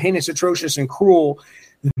 premeditated, heinous, atrocious, and cruel.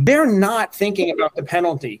 They're not thinking about the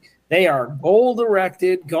penalty. They are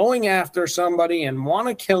goal-directed, going after somebody and want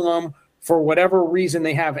to kill them for whatever reason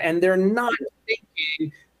they have. And they're not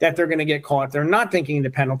thinking that they're going to get caught. They're not thinking the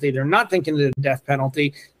penalty. They're not thinking the death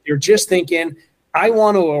penalty. They're just thinking, I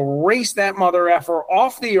want to erase that mother effer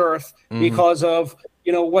off the earth because of,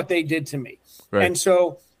 what they did to me. Right. And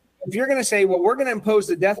so if you're going to say, well, we're going to impose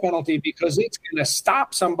the death penalty because it's going to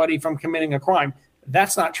stop somebody from committing a crime,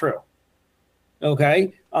 that's not true.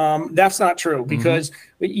 Okay. That's not true because,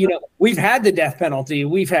 we've had the death penalty.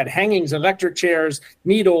 We've had hangings, electric chairs,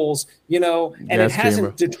 needles, and it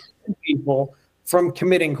hasn't deterred people from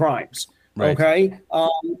committing crimes. Right. Okay.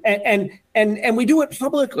 And we do it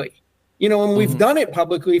publicly, and we've done it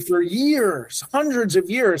publicly for years, hundreds of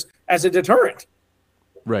years as a deterrent.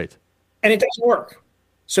 Right. And it doesn't work.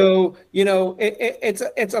 So,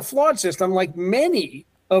 it's a flawed system like many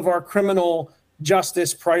of our criminal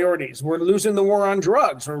justice priorities. We're losing the war on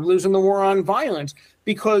drugs. We're losing the war on violence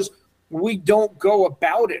because we don't go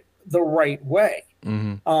about it the right way.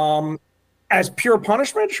 As pure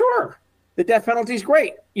punishment, sure. The death penalty is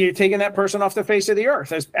great. You're taking that person off the face of the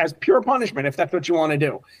earth as pure punishment, if that's what you want to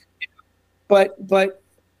do. But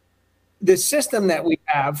the system that we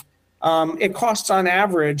have, it costs on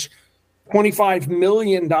average $25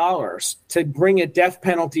 million to bring a death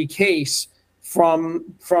penalty case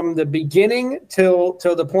from the beginning till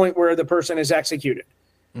the point where the person is executed.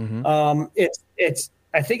 I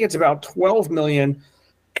think it's about 12 million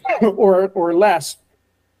or less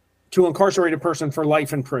to incarcerate a person for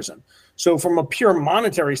life in prison. So from a pure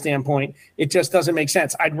monetary standpoint, it just doesn't make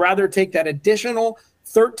sense. I'd rather take that additional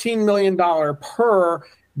 $13 million per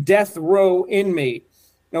death row inmate,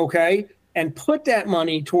 okay, and put that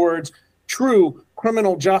money towards true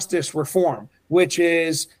criminal justice reform, which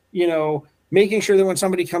is, making sure that when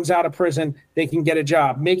somebody comes out of prison, they can get a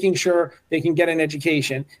job, making sure they can get an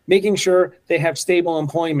education, making sure they have stable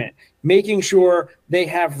employment, making sure they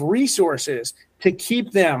have resources to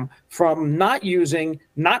keep them from not using,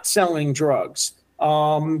 not selling drugs,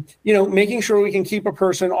 making sure we can keep a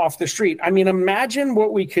person off the street. I mean, imagine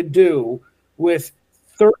what we could do with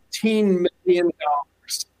 $13 million.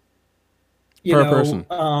 Per person.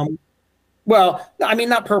 Well, I mean,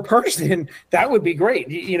 not per person. That would be great.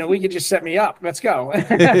 We could just set me up. Let's go. But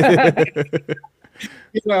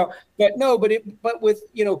with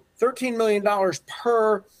 $13 million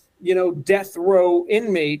per death row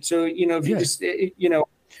inmate. So if you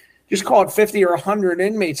just call it 50 or 100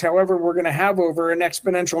 inmates, however we're going to have over an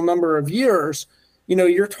exponential number of years,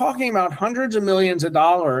 you're talking about hundreds of millions of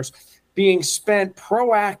dollars being spent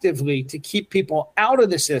proactively to keep people out of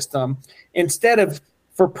the system instead of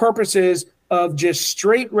for purposes of just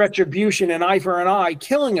straight retribution and eye for an eye,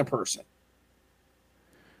 killing a person.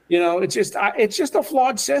 It's just a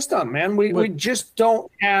flawed system, man. We just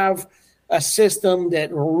don't have a system that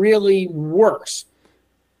really works.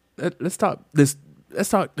 Let's talk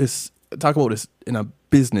about this in a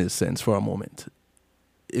business sense for a moment,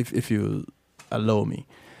 if you allow me.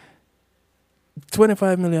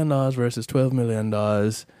 $25 million versus $12 million.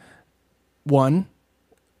 One,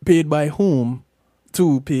 paid by whom?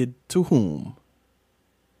 Two, paid to whom?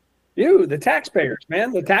 You, the taxpayers,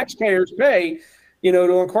 man. The taxpayers pay,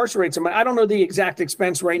 to incarcerate somebody. I don't know the exact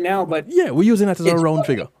expense right now, but yeah, we're using that as a round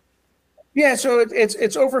figure. Yeah, so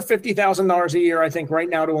it's over $50,000 a year, I think, right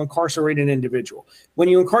now to incarcerate an individual. When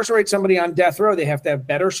you incarcerate somebody on death row, they have to have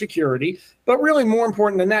better security. But really more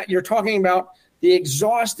important than that, you're talking about the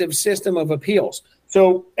exhaustive system of appeals.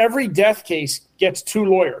 So every death case gets two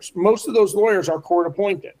lawyers. Most of those lawyers are court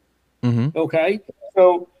appointed. Okay?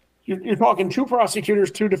 So you're talking two prosecutors,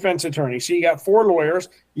 two defense attorneys. So you got four lawyers.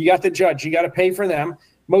 You got the judge. You got to pay for them.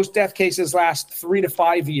 Most death cases last 3 to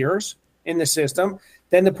 5 years. in the system.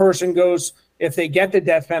 Then the person goes, if they get the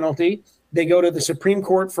death penalty, they go to the Supreme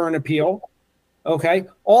Court for an appeal. Okay.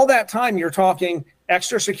 All that time, you're talking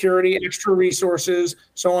extra security, extra resources,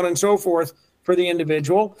 so on and so forth for the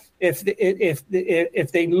individual.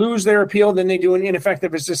 If they lose their appeal, then they do an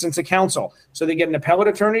ineffective assistance of counsel. So they get an appellate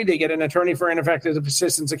attorney, they get an attorney for ineffective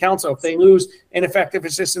assistance of counsel. If they lose ineffective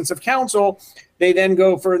assistance of counsel, they then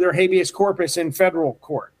go for their habeas corpus in federal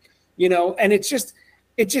court. And it's just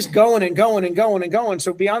going and going and going and going.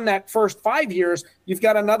 So beyond that first 5 years, you've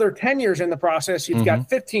got another 10 years in the process. You've got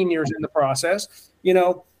 15 years in the process,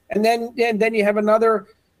 and then you have another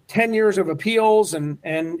 10 years of appeals, and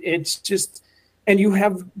it's just, and you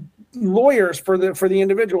have lawyers for the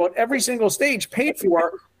individual at every single stage paid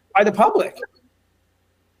for by the public.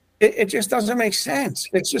 It just doesn't make sense.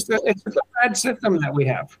 It's a bad system that we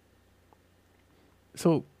have.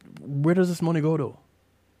 So where does this money go to?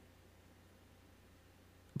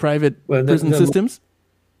 Private prison systems?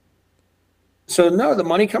 So no, the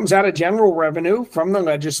money comes out of general revenue from the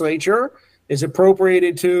legislature, is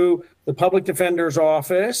appropriated to the public defender's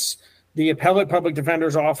office, the appellate public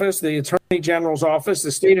defender's office, the attorney general's office,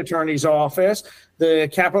 the state attorney's office, the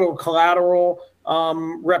capital collateral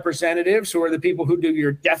representatives, who are the people who do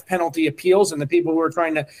your death penalty appeals and the people who are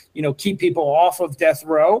trying to, keep people off of death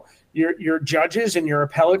row, your judges and your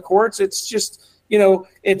appellate courts. It's just,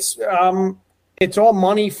 it's all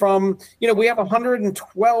money from, we have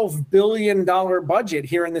 $112 billion budget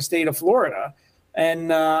here in the state of Florida.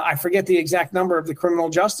 And I forget the exact number of the criminal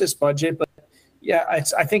justice budget, but yeah,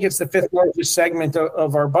 I think it's the fifth largest segment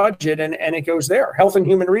of our budget, and it goes there. Health and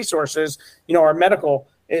Human Resources, our medical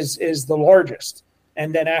is the largest.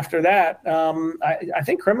 And then after that, I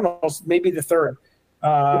think criminals may be the third.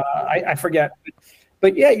 I forget.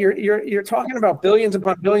 But yeah, you're talking about billions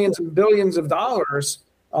upon billions and billions of dollars,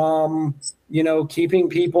 keeping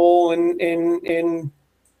people in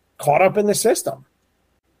caught up in the system.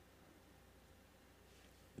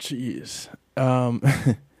 Jeez. I've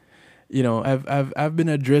been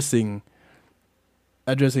addressing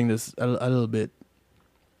this a little bit,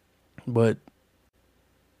 but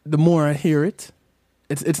the more I hear it,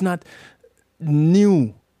 it's not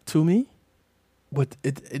new to me, but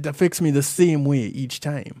it affects me the same way each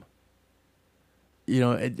time.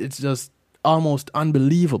 It's just almost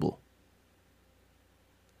unbelievable.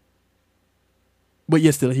 But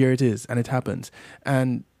yet still here it is, and it happens.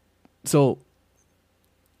 And so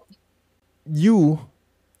you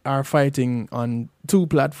are fighting on two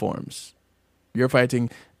platforms. You're fighting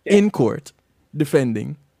in court,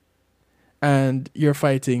 defending, and you're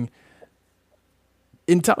fighting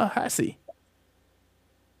in Tallahassee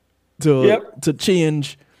to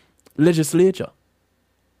change legislature.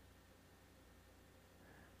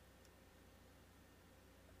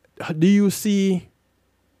 Do you see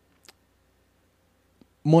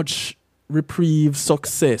much reprieve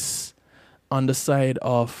success on the side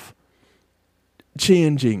of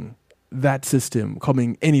changing that system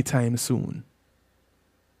coming anytime soon?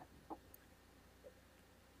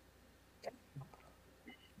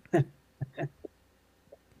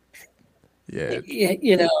 Yeah.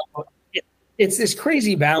 It's this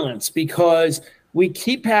crazy balance, because we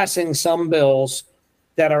keep passing some bills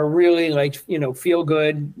that are really feel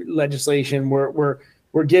good legislation. We're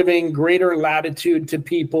giving greater latitude to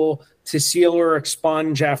people to seal or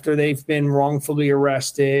expunge after they've been wrongfully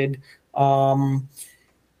arrested. And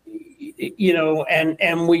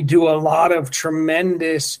we do a lot of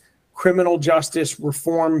tremendous criminal justice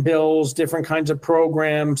reform bills, different kinds of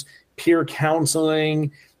programs, peer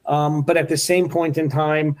counseling. But at the same point in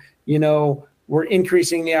time, we're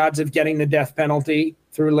increasing the odds of getting the death penalty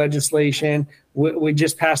through legislation. We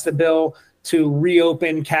just passed a bill to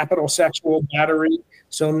reopen capital sexual battery.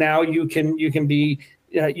 So now you can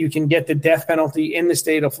get the death penalty in the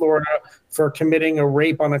state of Florida for committing a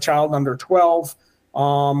rape on a child under 12.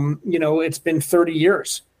 It's been 30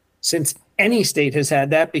 years since any state has had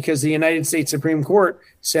that, because the United States Supreme Court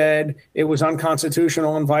said it was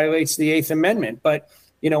unconstitutional and violates the Eighth Amendment. But,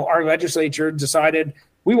 our legislature decided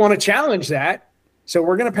we want to challenge that. So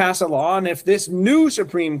we're going to pass a law. And if this new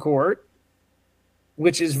Supreme Court,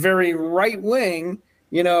 which is very right wing,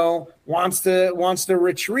 wants to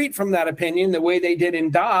retreat from that opinion the way they did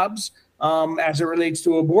in Dobbs, as it relates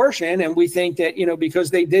to abortion. And we think that,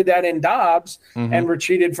 because they did that in Dobbs and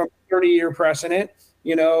retreated from 30-year precedent,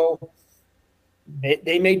 they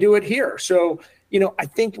may do it here. So, I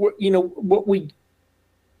think,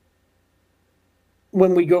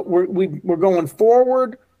 we're going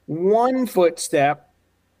forward one footstep,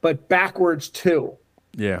 but backwards two.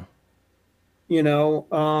 Yeah.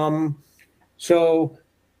 So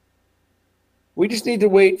We just need to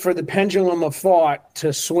wait for the pendulum of thought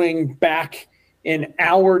to swing back in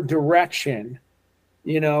our direction,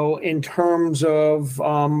 in terms of,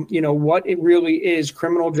 what it really is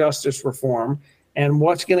criminal justice reform and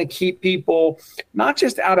what's going to keep people not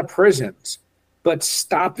just out of prisons, but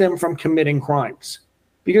stop them from committing crimes.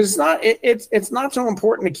 Because it's not so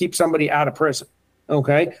important to keep somebody out of prison.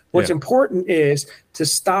 Okay. What's important is to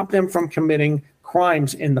stop them from committing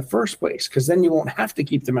crimes in the first place, because then you won't have to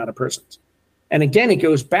keep them out of prisons. And again, it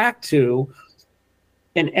goes back to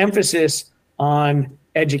an emphasis on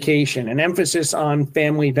education, an emphasis on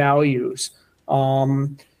family values.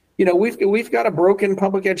 We've got a broken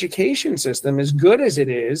public education system. As good as it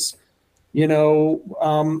is,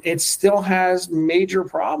 it still has major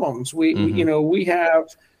problems. We have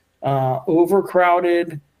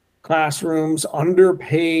overcrowded classrooms,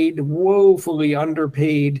 woefully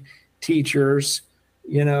underpaid teachers,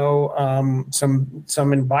 some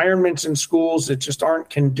environments in schools that just aren't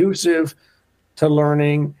conducive to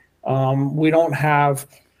learning. We don't have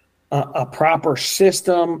a proper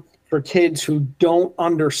system for kids who don't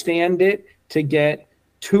understand it to get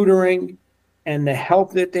tutoring and the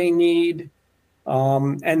help that they need.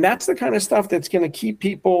 And that's the kind of stuff that's going to keep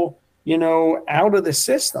people, out of the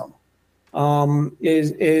system. And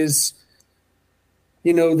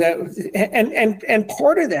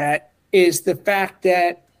part of that is the fact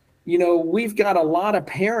that, we've got a lot of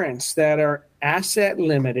parents that are asset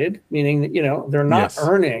limited, meaning that, they're not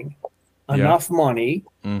earning enough money,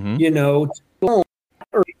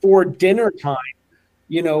 for dinner time,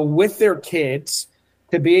 with their kids,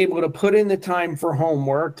 to be able to put in the time for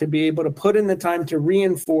homework, to be able to put in the time to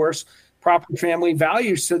reinforce proper family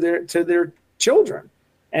values to their children.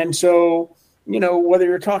 And so, whether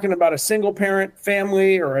you're talking about a single parent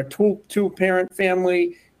family or a two parent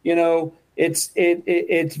family,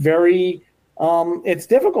 it's very it's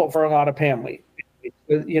difficult for a lot of families.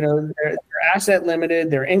 They're asset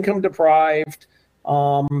limited, they're income deprived,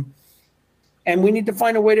 and we need to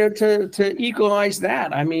find a way to equalize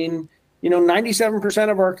that. I mean, 97%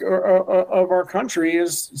 of our country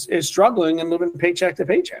is struggling and living paycheck to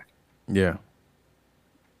paycheck. Yeah,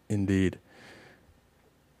 indeed.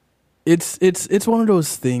 It's one of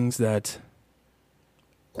those things that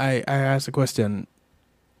I ask a question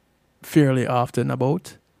fairly often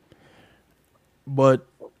about, but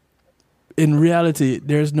in reality,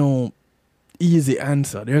 there's no easy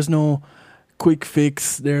answer. There's no quick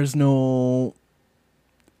fix. There's no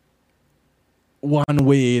one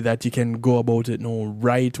way that you can go about it, no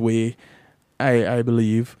right way, I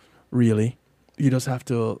believe, really. You just have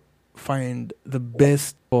to find the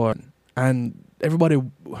best one. And everybody,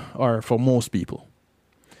 or for most people.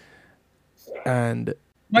 And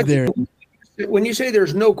when you say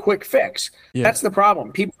there's no quick fix, that's the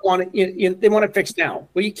problem. People want it, they want it fixed now.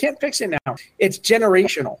 Well, you can't fix it now. It's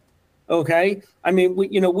generational. Okay. I mean,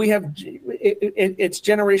 we have, it's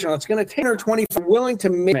generational. It's going to 10 or 20 for willing to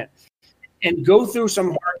make it and go through some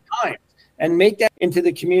hard times and make that into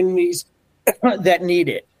the communities that need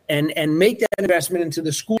it, and make that investment into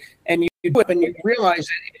the school. And you do it, and you realize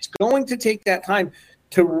that it's going to take that time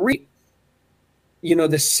to reach,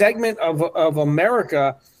 the segment of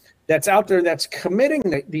America that's out there that's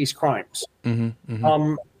committing these crimes.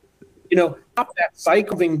 Stop that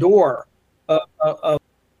cycling door of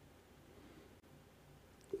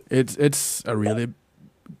It's a really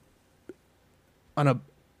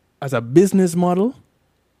as a business model,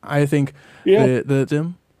 I think the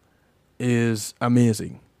Tim is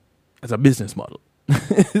amazing as a business model.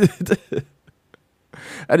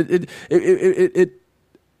 And it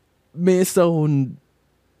may sound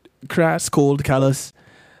crass, cold, callous,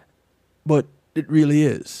 but it really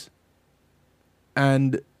is.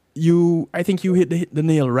 And I think you hit the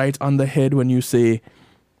nail right on the head when you say,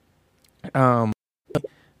 at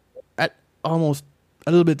almost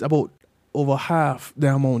a little bit about over half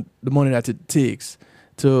the money that it takes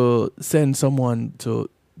to send someone to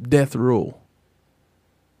death row.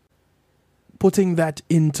 Putting that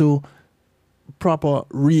into proper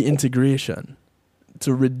reintegration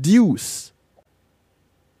to reduce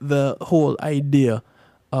the whole idea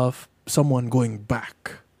of someone going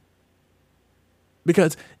back.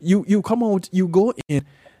 Because you come out, you go in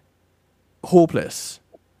hopeless,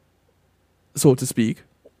 so to speak.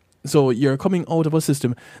 So you're coming out of a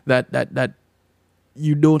system that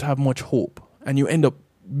you don't have much hope, and you end up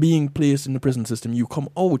being placed in the prison system. You come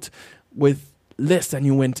out with less than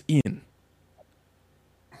you went in.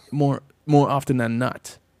 More often than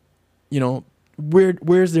not,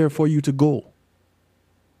 where's there for you to go?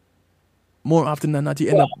 More often than not, you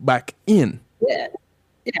end up back in. Yeah,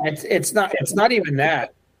 it's not even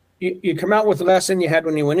that. you come out with less than you had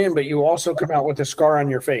when you went in, but you also come out with a scar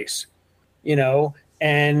on your face, you know.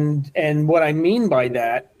 And what I mean by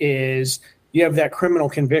that is you have that criminal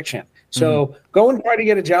conviction. So go and try to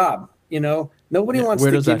get a job. You know, nobody wants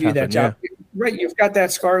to give you that job. Yeah. Right? You've got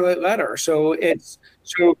that scarlet letter. So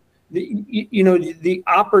the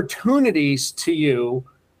opportunities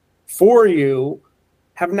for you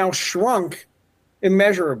have now shrunk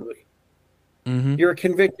immeasurably. You're a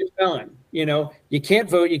convicted felon. You know, you can't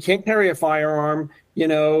vote, you can't carry a firearm, you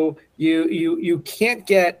know, you can't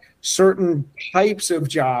get certain types of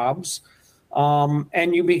jobs,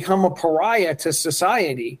 and you become a pariah to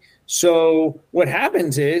society. So what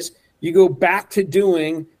happens is you go back to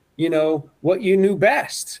doing, you know, what you knew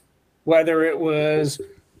best, whether it was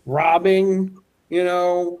robbing, you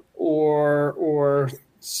know, or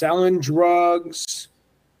selling drugs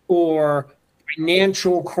or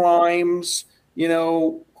financial crimes, you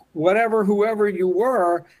know, whoever you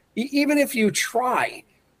were, even if you try,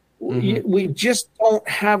 we just don't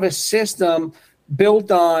have a system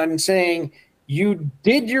built on saying you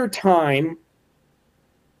did your time,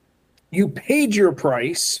 you paid your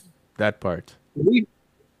price. That part.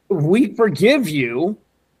 We forgive you.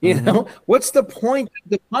 You know, what's the point of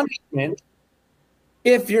the punishment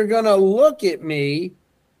if you're going to look at me,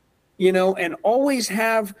 you know, and always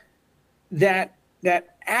have that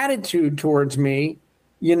attitude towards me,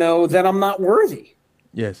 you know, that I'm not worthy.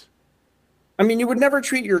 Yes. I mean, you would never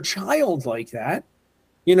treat your child like that.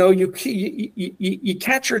 You know, you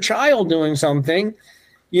catch your child doing something,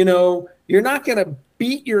 you know, you're not going to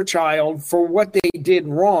beat your child for what they did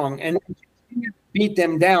wrong and beat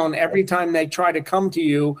them down every time they try to come to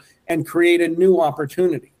you and create a new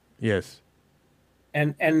opportunity. Yes.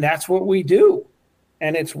 And that's what we do.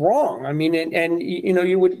 And it's wrong. I mean, and you know,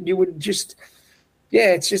 you would just,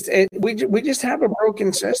 yeah, it's just, we just have a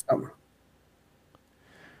broken system.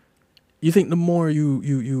 You think the more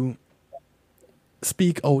you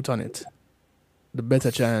speak out on it, the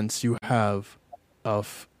better chance you have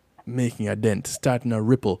of making a dent, starting a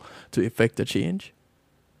ripple to effect a change?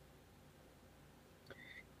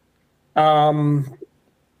 No.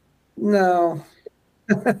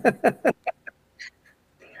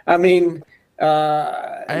 I mean,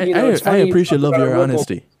 I appreciate your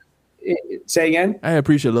honesty. Say again? I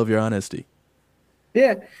appreciate your honesty.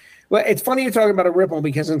 Yeah. Well, it's funny you talk about a ripple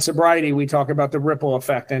because in sobriety we talk about the ripple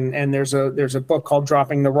effect, and there's a book called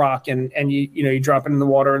Dropping the Rock, and you drop it in the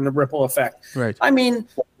water and the ripple effect. Right. I mean,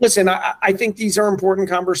 listen, I think these are important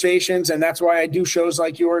conversations, and that's why I do shows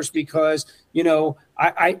like yours, because you know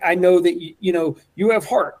I know that you have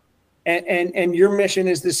heart. And your mission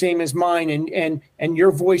is the same as mine, and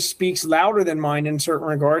your voice speaks louder than mine in certain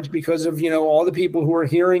regards because of all the people who are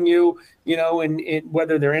hearing you, and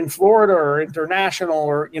whether they're in Florida or international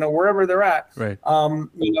or wherever they're at, right?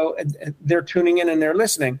 They're tuning in and they're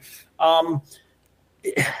listening. I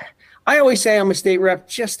always say I'm a state rep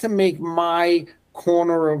just to make my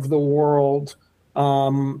corner of the world, a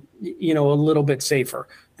little bit safer.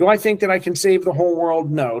 Do I think that I can save the whole world?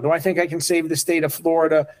 No. Do I think I can save the state of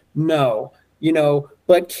Florida? No.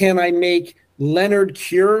 But can I make Leonard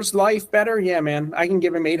Cure's life better? Yeah, man. I can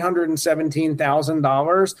give him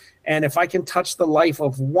 $817,000. And if I can touch the life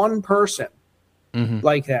of one person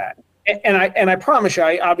like that, and I promise you,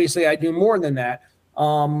 I do more than that.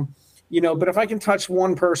 But if I can touch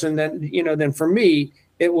one person, then for me,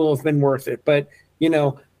 it will have been worth it. But,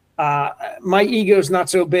 my ego's not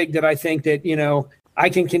so big that I think that, I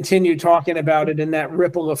can continue talking about it, and that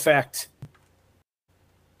ripple effect,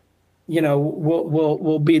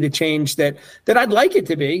 will be the change that I'd like it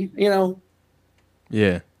to be, Yeah.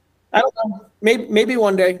 I don't know. Maybe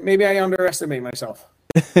one day. Maybe I underestimate myself.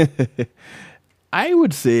 I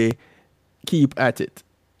would say keep at it,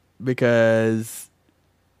 because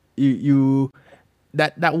you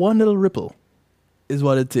that one little ripple is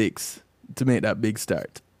what it takes to make that big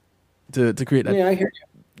start, to create that. Yeah, I hear you.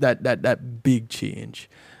 That big change.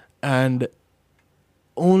 And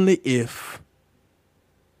only if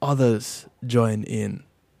others join in,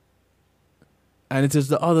 and it is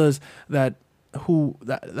the others that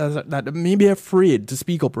may be afraid to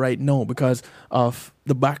speak up right now because of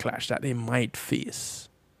the backlash that they might face.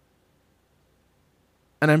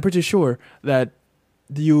 And I'm pretty sure that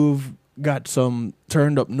you've got some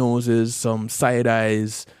turned up noses, some side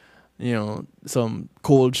eyes, some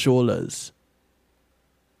cold shoulders,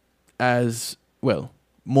 as well,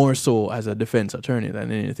 more so as a defense attorney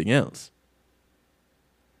than anything else.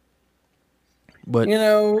 But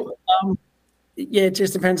Yeah, it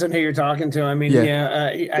just depends on who you're talking to. I mean,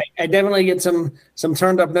 Yeah. I definitely get some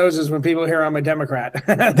turned up noses when people hear I'm a Democrat.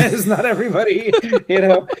 It's not everybody, you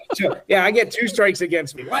know. So yeah, I get 2 strikes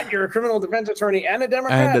against me. What? You're a criminal defense attorney and a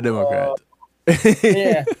Democrat? And the Democrat.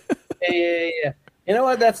 Yeah. Yeah. You know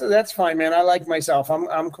what? That's fine, man. I like myself.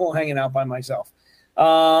 I'm cool hanging out by myself.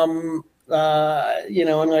 You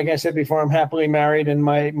know, and like I said before, I'm happily married, and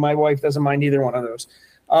my wife doesn't mind either one of those.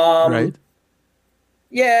 Right.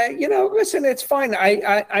 Yeah, you know, listen, it's fine.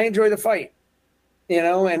 I enjoy the fight, you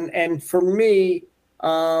know, and for me,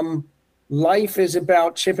 life is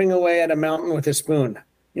about chipping away at a mountain with a spoon.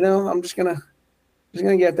 You know, I'm just gonna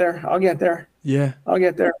get there. I'll get there. Yeah. I'll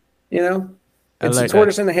get there. You know, it's like a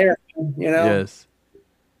tortoise that. and the hare. You know. Yes.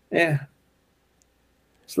 Yeah.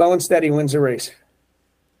 Slow and steady wins the race.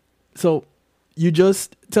 So you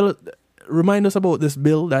just remind us about this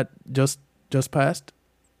bill that just passed.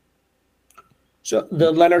 So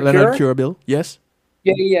the Leonard Cure bill, yes.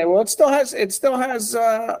 Yeah. Well, it still has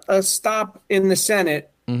a stop in the Senate.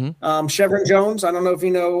 Mm-hmm. Chevron Jones. I don't know if you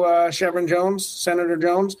know Chevron Jones, Senator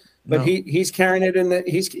Jones, but No. he's carrying it in the.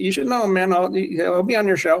 You should know him, man. He'll be on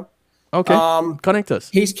your show. Okay. Connect us.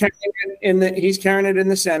 He's carrying it in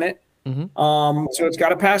the Senate. Mm-hmm. So it's got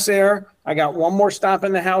to pass there. I got one more stop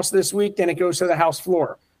in the House this week, then it goes to the House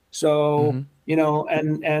floor. So you know,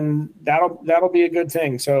 and that'll be a good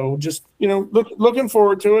thing. So just, you know, looking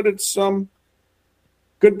forward to it. It's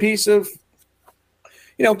good piece of,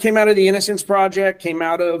 you know, came out of the Innocence Project, came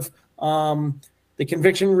out of the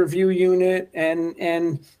Conviction Review Unit,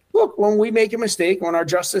 and look, when we make a mistake, when our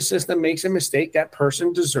justice system makes a mistake, that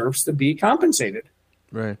person deserves to be compensated.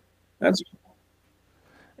 Right. That's.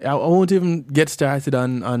 I won't even get started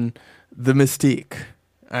on the mistake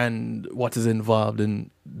and what is involved in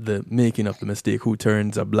the making of the mistake, who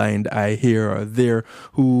turns a blind eye here or there,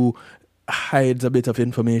 who hides a bit of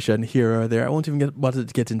information here or there. I won't even bother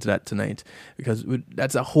to get into that tonight, because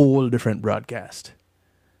that's a whole different broadcast.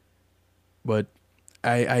 But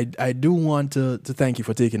I do want to thank you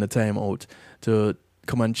for taking the time out to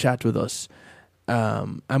come and chat with us.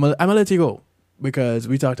 I'm gonna let you go, because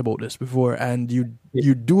we talked about this before, and you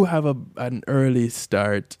do have an early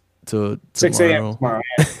start to 6 a.m. tomorrow.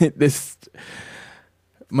 This,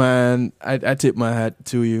 man, I tip my hat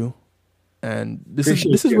to you, and this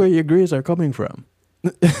is where your grades are coming from.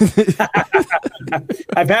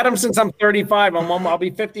 I've had them since I'm 35. I'll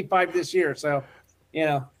be 55 this year, so you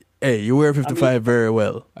know. Hey, you wear 55 very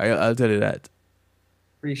well. I'll tell you that.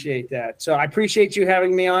 Appreciate that. So I appreciate you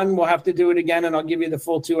having me on. We'll have to do it again, and I'll give you the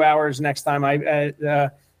full 2 hours next time.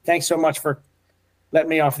 Thanks so much for letting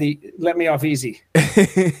me off easy.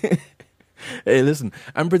 Hey, listen,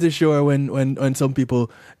 I'm pretty sure when some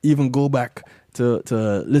people even go back to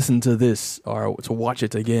listen to this or to watch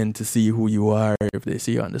it again to see who you are, if they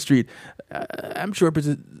see you on the street, I'm sure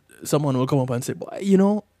someone will come up and say, "Boy, you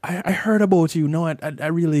know, I heard about you. No, I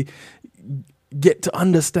really get to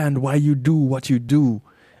understand why you do what you do."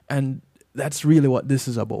 And that's really what this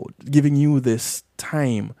is about, giving you this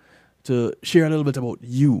time to share a little bit about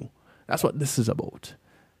you. That's what this is about.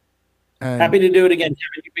 And happy to do it again,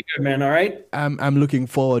 Kevin. You be good, man. All right? I'm looking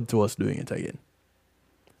forward to us doing it again.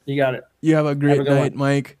 You got it. You have a great night,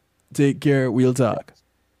 Mike. Take care. We'll talk.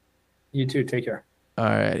 You too. Take care. All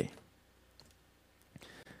righty.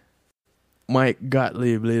 Mike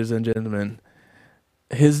Gottlieb, ladies and gentlemen.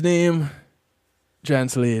 His name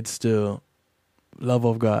translates to love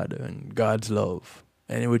of God and God's love.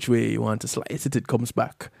 Any which way you want to slice it, it comes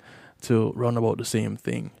back to round about the same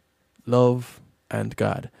thing. Love and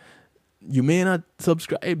God. You may not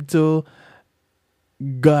subscribe to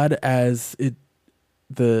God as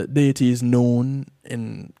the deity is known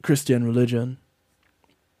in Christian religion,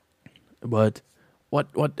 but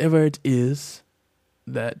whatever it is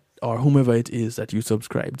that, or whomever it is that you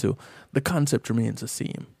subscribe to, the concept remains the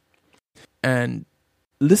same. And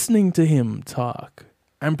listening to him talk,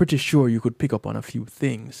 I'm pretty sure you could pick up on a few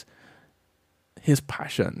things. His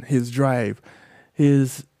passion, his drive,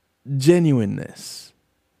 his genuineness.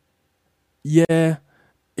 Yeah,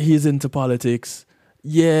 he's into politics.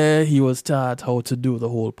 Yeah, he was taught how to do the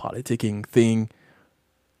whole politicking thing.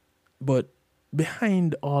 But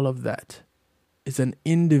behind all of that is an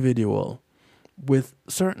individual with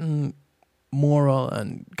certain moral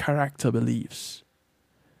and character beliefs.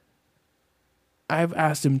 I've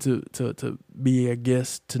asked him to be a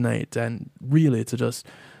guest tonight, and really to just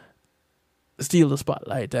steal the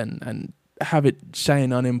spotlight and have it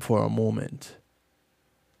shine on him for a moment,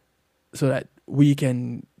 so that we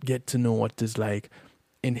can get to know what it's like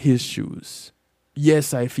in his shoes.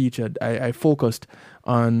 Yes, I focused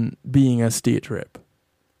on being a state rep.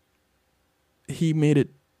 He made it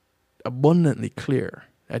abundantly clear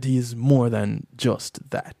that he's more than just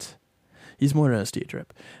that. He's more than a state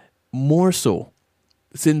rep. More so,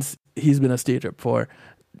 since he's been a state rep for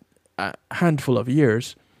a handful of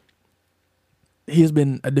years, he's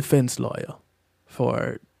been a defense lawyer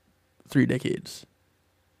for 3 decades.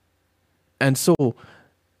 And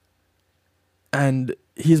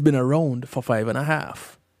he's been around for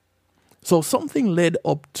 5.5. So something led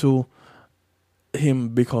up to him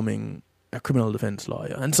becoming a criminal defense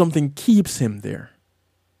lawyer, and something keeps him there.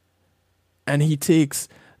 And he takes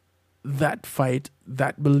that fight,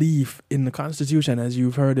 that belief in the Constitution, as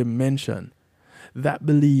you've heard him mention, that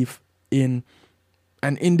belief in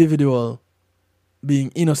an individual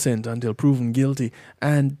being innocent until proven guilty,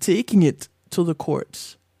 and taking it to the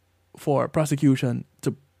courts for prosecution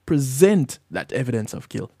to present that evidence of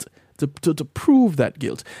guilt, to prove that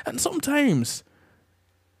guilt. And sometimes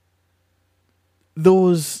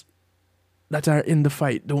those that are in the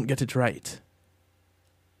fight don't get it right.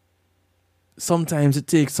 Sometimes it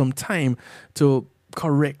takes some time to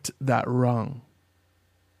correct that wrong,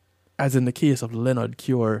 as in the case of Leonard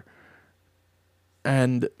Cure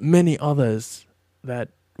and many others that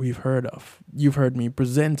we've heard of. You've heard me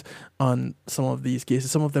present on some of these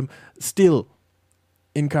cases, some of them still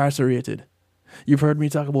incarcerated. You've heard me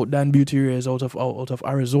talk about Dan Gutierrez out of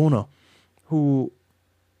Arizona, who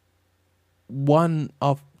one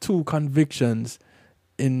of 2 convictions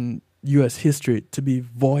in U.S. history to be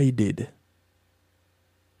voided.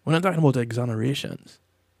 We're not talking about exonerations.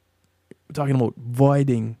 We're talking about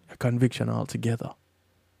voiding a conviction altogether.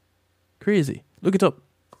 Crazy. Look it up.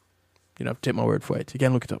 You don't have to take my word for it. You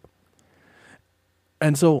can look it up.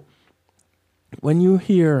 And so, when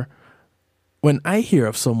I hear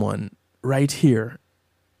of someone right here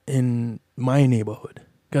in my neighborhood,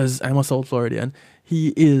 because I'm a South Floridian,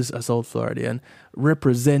 he is a South Floridian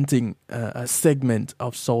representing a segment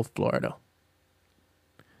of South Florida.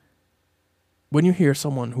 When you hear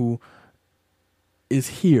someone who is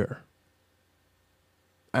here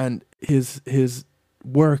and his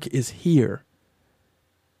work is here,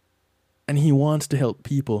 and he wants to help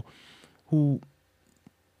people who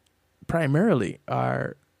primarily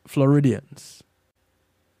are Floridians,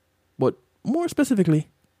 but more specifically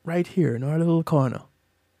right here in our little corner.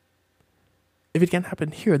 If it can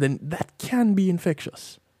happen here, then that can be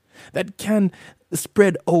infectious. That can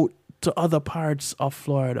spread out to other parts of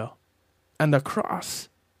Florida and across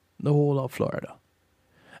the whole of Florida.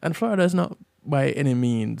 And Florida is not by any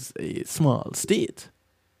means a small state.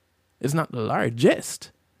 It's not the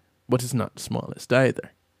largest, but it's not the smallest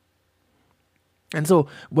either. And so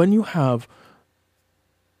when you have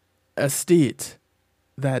a state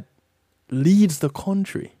that leads the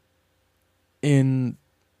country in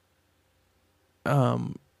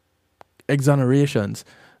exonerations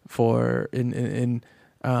for in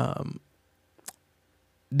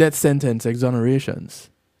death sentence exonerations,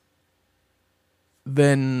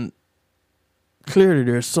 then clearly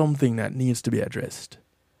there's something that needs to be addressed.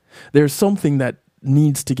 There's something that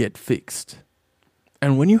needs to get fixed.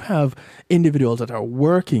 And when you have individuals that are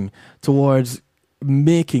working towards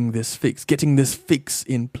making this fix, getting this fix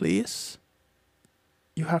in place,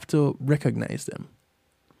 you have to recognize them.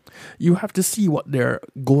 You have to see what they're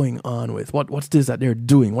going on with, what's this that they're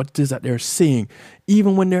doing, what's this that they're saying,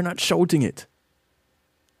 even when they're not shouting it.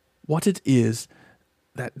 What it is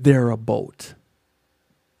that they're about.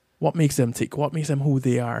 What makes them tick? What makes them who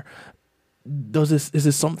they are? Is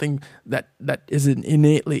this something that is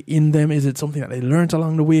innately in them? Is it something that they learned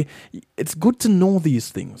along the way? It's good to know these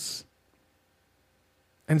things.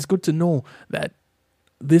 And it's good to know that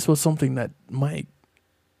this was something that Mike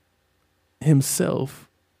himself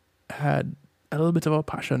had a little bit of a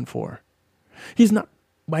passion for. He's not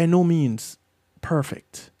by no means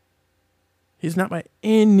perfect. He's not by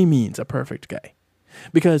any means a perfect guy,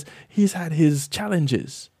 because he's had his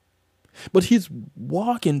challenges. But he's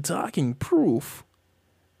walking, talking proof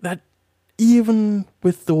that even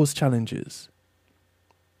with those challenges,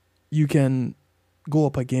 you can go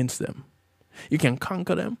up against them. You can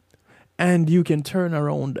conquer them, and you can turn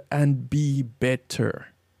around and be better.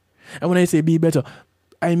 And when I say be better,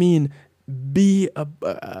 I mean be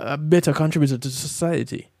a better contributor to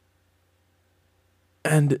society.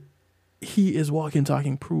 And he is walking,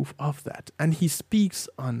 talking proof of that. And he speaks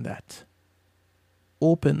on that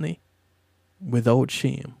openly, without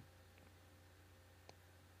shame.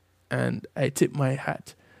 And I tip my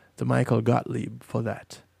hat to Michael Gottlieb for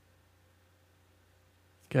that.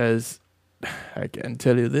 Because I can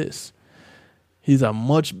tell you this, he's a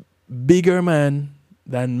much bigger man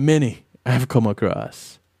than many I've come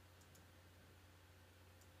across.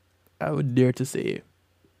 I would dare to say,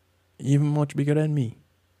 even much bigger than me.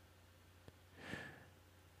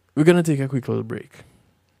 we're going to take a quick little break.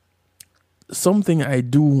 Something I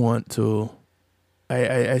do want to,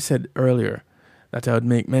 I said earlier that I would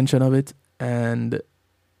make mention of it, and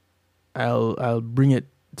I'll bring it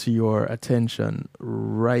to your attention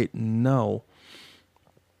right now.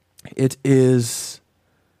 It is,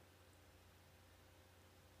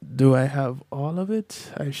 do I have all of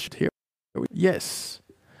it? I should hear. Yes.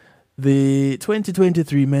 The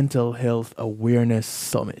 2023 Mental Health Awareness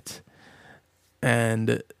Summit.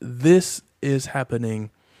 And this is happening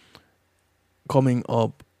coming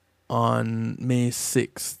up on May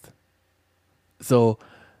 6th. So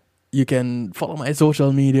you can follow my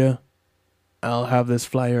social media. I'll have this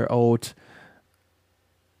flyer out.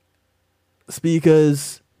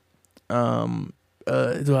 Speakers, it'll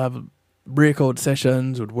have breakout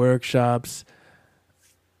sessions with workshops.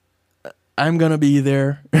 I'm going to be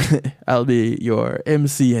there. I'll be your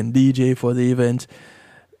MC and DJ for the event.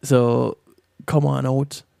 So come on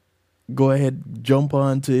out. Go ahead, jump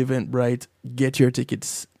on to Eventbrite. Get your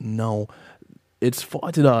tickets now. It's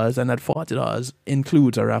 $40, and that $40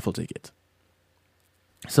 includes a raffle ticket.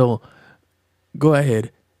 So go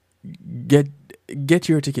ahead, get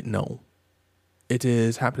your ticket now. It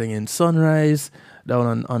is happening in Sunrise,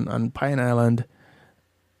 down on Pine Island.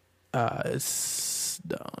 It's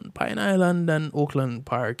down Pine Island and Oakland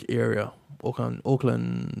Park area.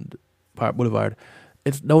 Oakland Park Boulevard.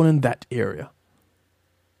 It's down in that area.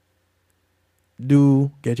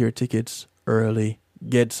 Do get your tickets early.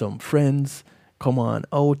 Get some friends. Come on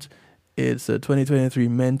out. It's a 2023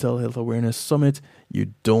 Mental Health Awareness Summit.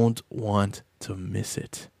 You don't want to miss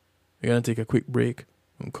it. We're going to take a quick break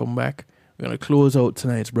and come back. We're going to close out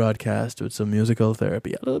tonight's broadcast with some musical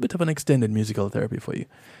therapy. A little bit of an extended musical therapy for you.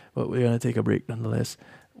 But we're going to take a break nonetheless.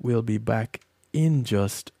 We'll be back in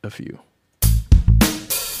just a few.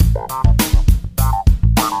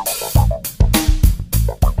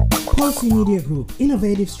 Pulsey Media Group,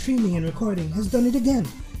 innovative streaming and recording, has done it again.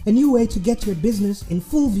 A new way to get your business in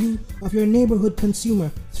full view of your neighborhood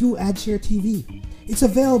consumer through AdShare TV. It's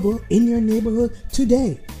available in your neighborhood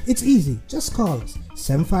today. It's easy. Just call us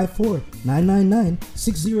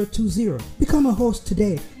 754-999-6020. Become a host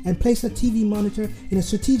today and place a TV monitor in a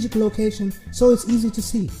strategic location so it's easy to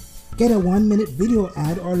see. Get a 1-minute video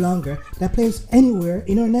ad or longer that plays anywhere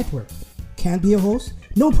in our network. Can't be a host?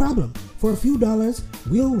 No problem. For a few dollars,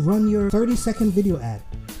 we'll run your 30-second video ad.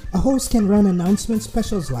 A host can run announcement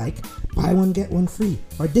specials like buy one get one free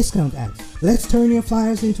or discount ads. Let's turn your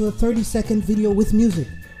flyers into a 30-second video with music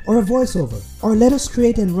or a voiceover, or let us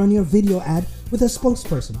create and run your video ad with a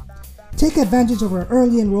spokesperson. Take advantage of our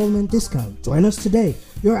early enrollment discount. Join us today.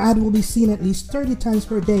 Your ad will be seen at least 30 times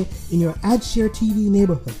per day in your AdShare TV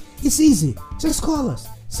neighborhood. It's easy. Just call us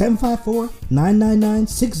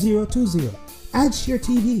 754-999-6020. AdShare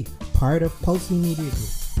TV, part of Pulsey Media Group.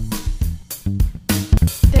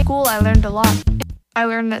 In school, I learned a lot. I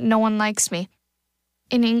learned that no one likes me.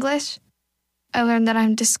 In English, I learned that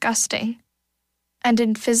I'm disgusting. And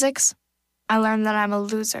in physics, I learned that I'm a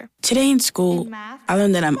loser. Today in school, In math, I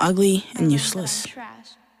learned that I'm ugly and I useless. learned that I'm trash.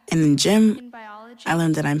 And in gym, In biology, I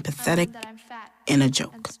learned that I'm I pathetic learned that I'm fat and a and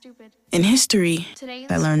joke. stupid. In history, Today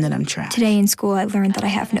in I learned that school, I'm trash. Today in school, I learned that I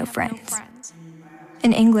have no friends.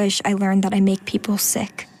 In English, I learned that I make people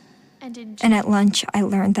sick. And in And at lunch, I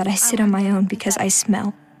learned that I sit on my own because I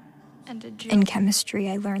smell. and a joke. In chemistry,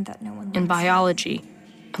 I learned that no one In likes me. biology,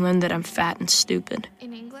 I learned that I'm fat and stupid.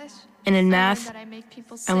 In English, And in I math, learned that I make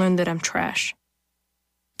people I sick. learned that I'm trash.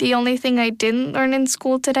 The only thing I didn't learn in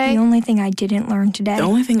school today The only thing I didn't learn today The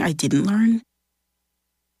only thing I didn't learn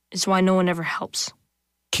is why no one ever helps.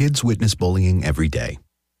 Kids witness bullying every day.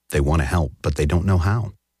 They want to help, but they don't know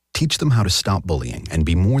how. Teach them how to stop bullying and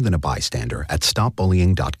be more than a bystander at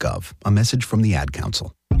stopbullying.gov. A message from the Ad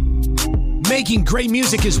Council. Making great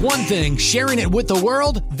music is one thing, sharing it with the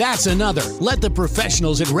world, that's another. Let the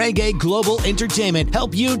professionals at Reggae Global Entertainment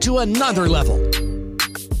help you to another level.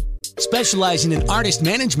 Specializing in artist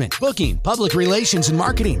management, booking, public relations and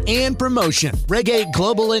marketing, and promotion, Reggae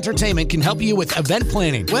Global Entertainment can help you with event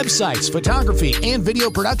planning, websites, photography, and video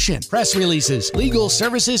production, press releases, legal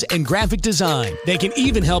services, and graphic design. They can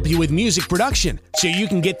even help you with music production, so you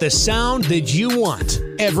can get the sound that you want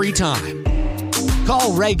every time.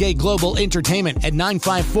 Call Reggae Global Entertainment at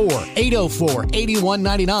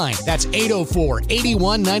 954-804-8199. That's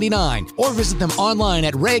 804-8199. Or visit them online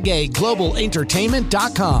at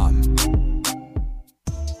reggaeglobalentertainment.com.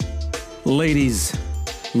 Ladies,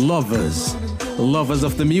 lovers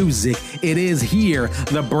of the music, it is here,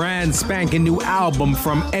 the brand spanking new album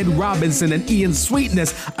from Ed Robinson and Ian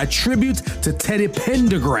Sweetness, a tribute to Teddy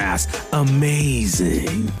Pendergrass.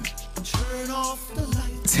 Amazing.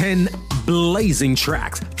 10 blazing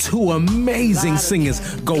tracks, 2 amazing singers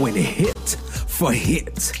going hit for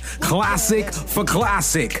hit, classic for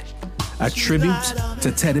classic. A tribute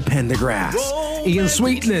to Teddy Pendergrass, Ian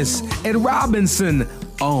Sweetness, Ed Robinson.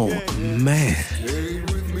 Oh man.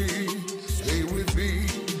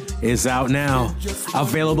 It's out now.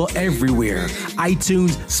 Available everywhere.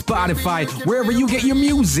 iTunes, Spotify, wherever you get your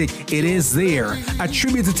music, it is there. A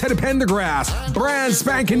tribute to Teddy Pendergrass, brand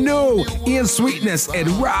spanking new, Ian Sweetness, Ed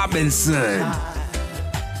Robinson.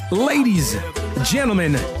 Ladies,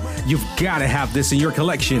 gentlemen, you've got to have this in your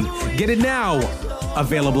collection. Get it now.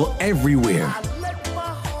 Available everywhere.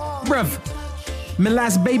 Bruv, my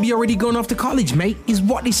last baby already gone off to college, mate. Is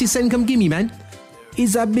what this is send come gimme, man.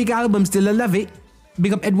 Is a big album still, I love it.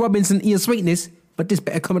 Big up Ed Robinson, Ian Sweetness, but this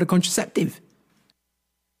better come with a contraceptive.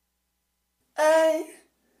 Hey,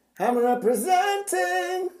 I'm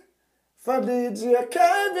representing for DJ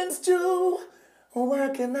Kevin Stew,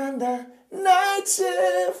 working on the night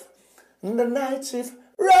shift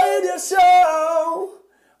radio show.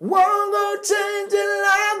 Won't go changing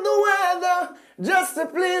like the weather, just to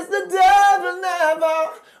please the devil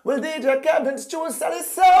never. Will DJ Kevin Stew sell his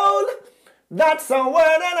soul? That's a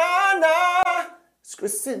word and honor. It's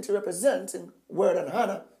Christine representing Word and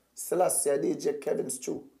Honor. Selassie DJ Kevin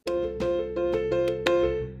Stew.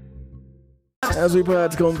 As we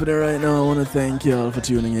part company right now, I want to thank y'all for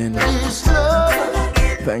tuning in.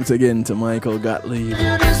 Thanks again to Michael Gottlieb,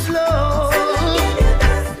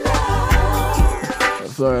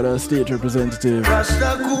 Florida State Representative.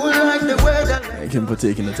 Thank him for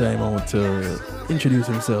taking the time out to introduce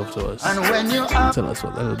himself to us. Tell us a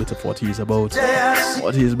little bit of what he's about,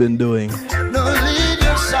 what he's been doing. No leave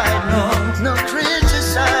your side, no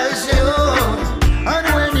criticize you. And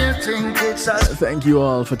when you think it's us, thank you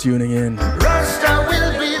all for tuning in. Rasta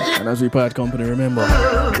will be the And as we part company, remember,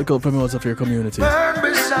 look out for members of your community. burn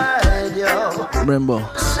beside you. Remember,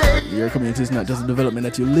 your community is not just a development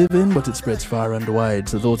that you live in, but it spreads far and wide.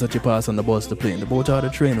 So those that you pass on the bus, the plane, the boat, or the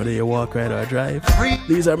train, whether you walk, ride, or drive,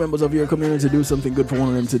 these are members of your community. Do something good for one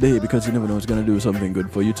of them today, because you never know who's going to do something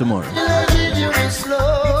good for you tomorrow.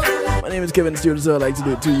 My name is Kevin Stew, so I like to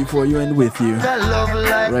do it to you, for you, and with you.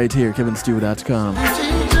 Right here, kevinstew.com.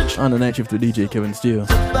 On the night shift with DJ Kevin Stew.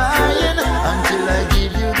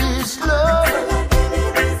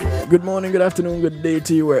 Good morning, good afternoon, good day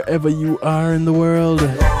to you, wherever you are in the world.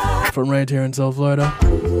 From right here in South Florida,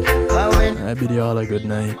 I bid you all a good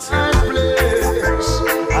night.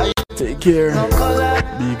 Take care,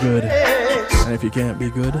 be good, and if you can't be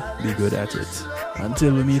good at it.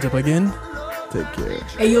 Until we meet up again, take care.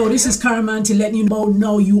 Hey yo, this is Caramanti letting you know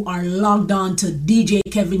now you are logged on to DJ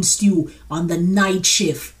Kevin Stew on the night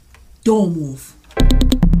shift. Don't move.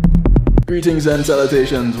 Greetings and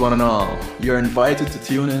salutations, one and all. You're invited to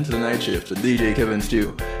tune in to the night shift with DJ Kevin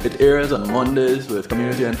Stew. It airs on Mondays with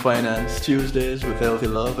Community and Finance, Tuesdays with Healthy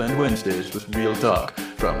Love, and Wednesdays with Real Talk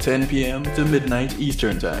from 10 p.m. to midnight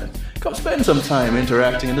Eastern Time. Come spend some time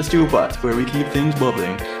interacting in the stew pot, where we keep things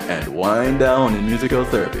bubbling and wind down in musical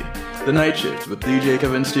therapy. The night shift with DJ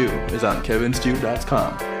Kevin Stew is on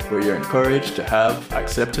kevinstew.com, where you're encouraged to have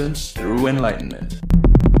acceptance through enlightenment.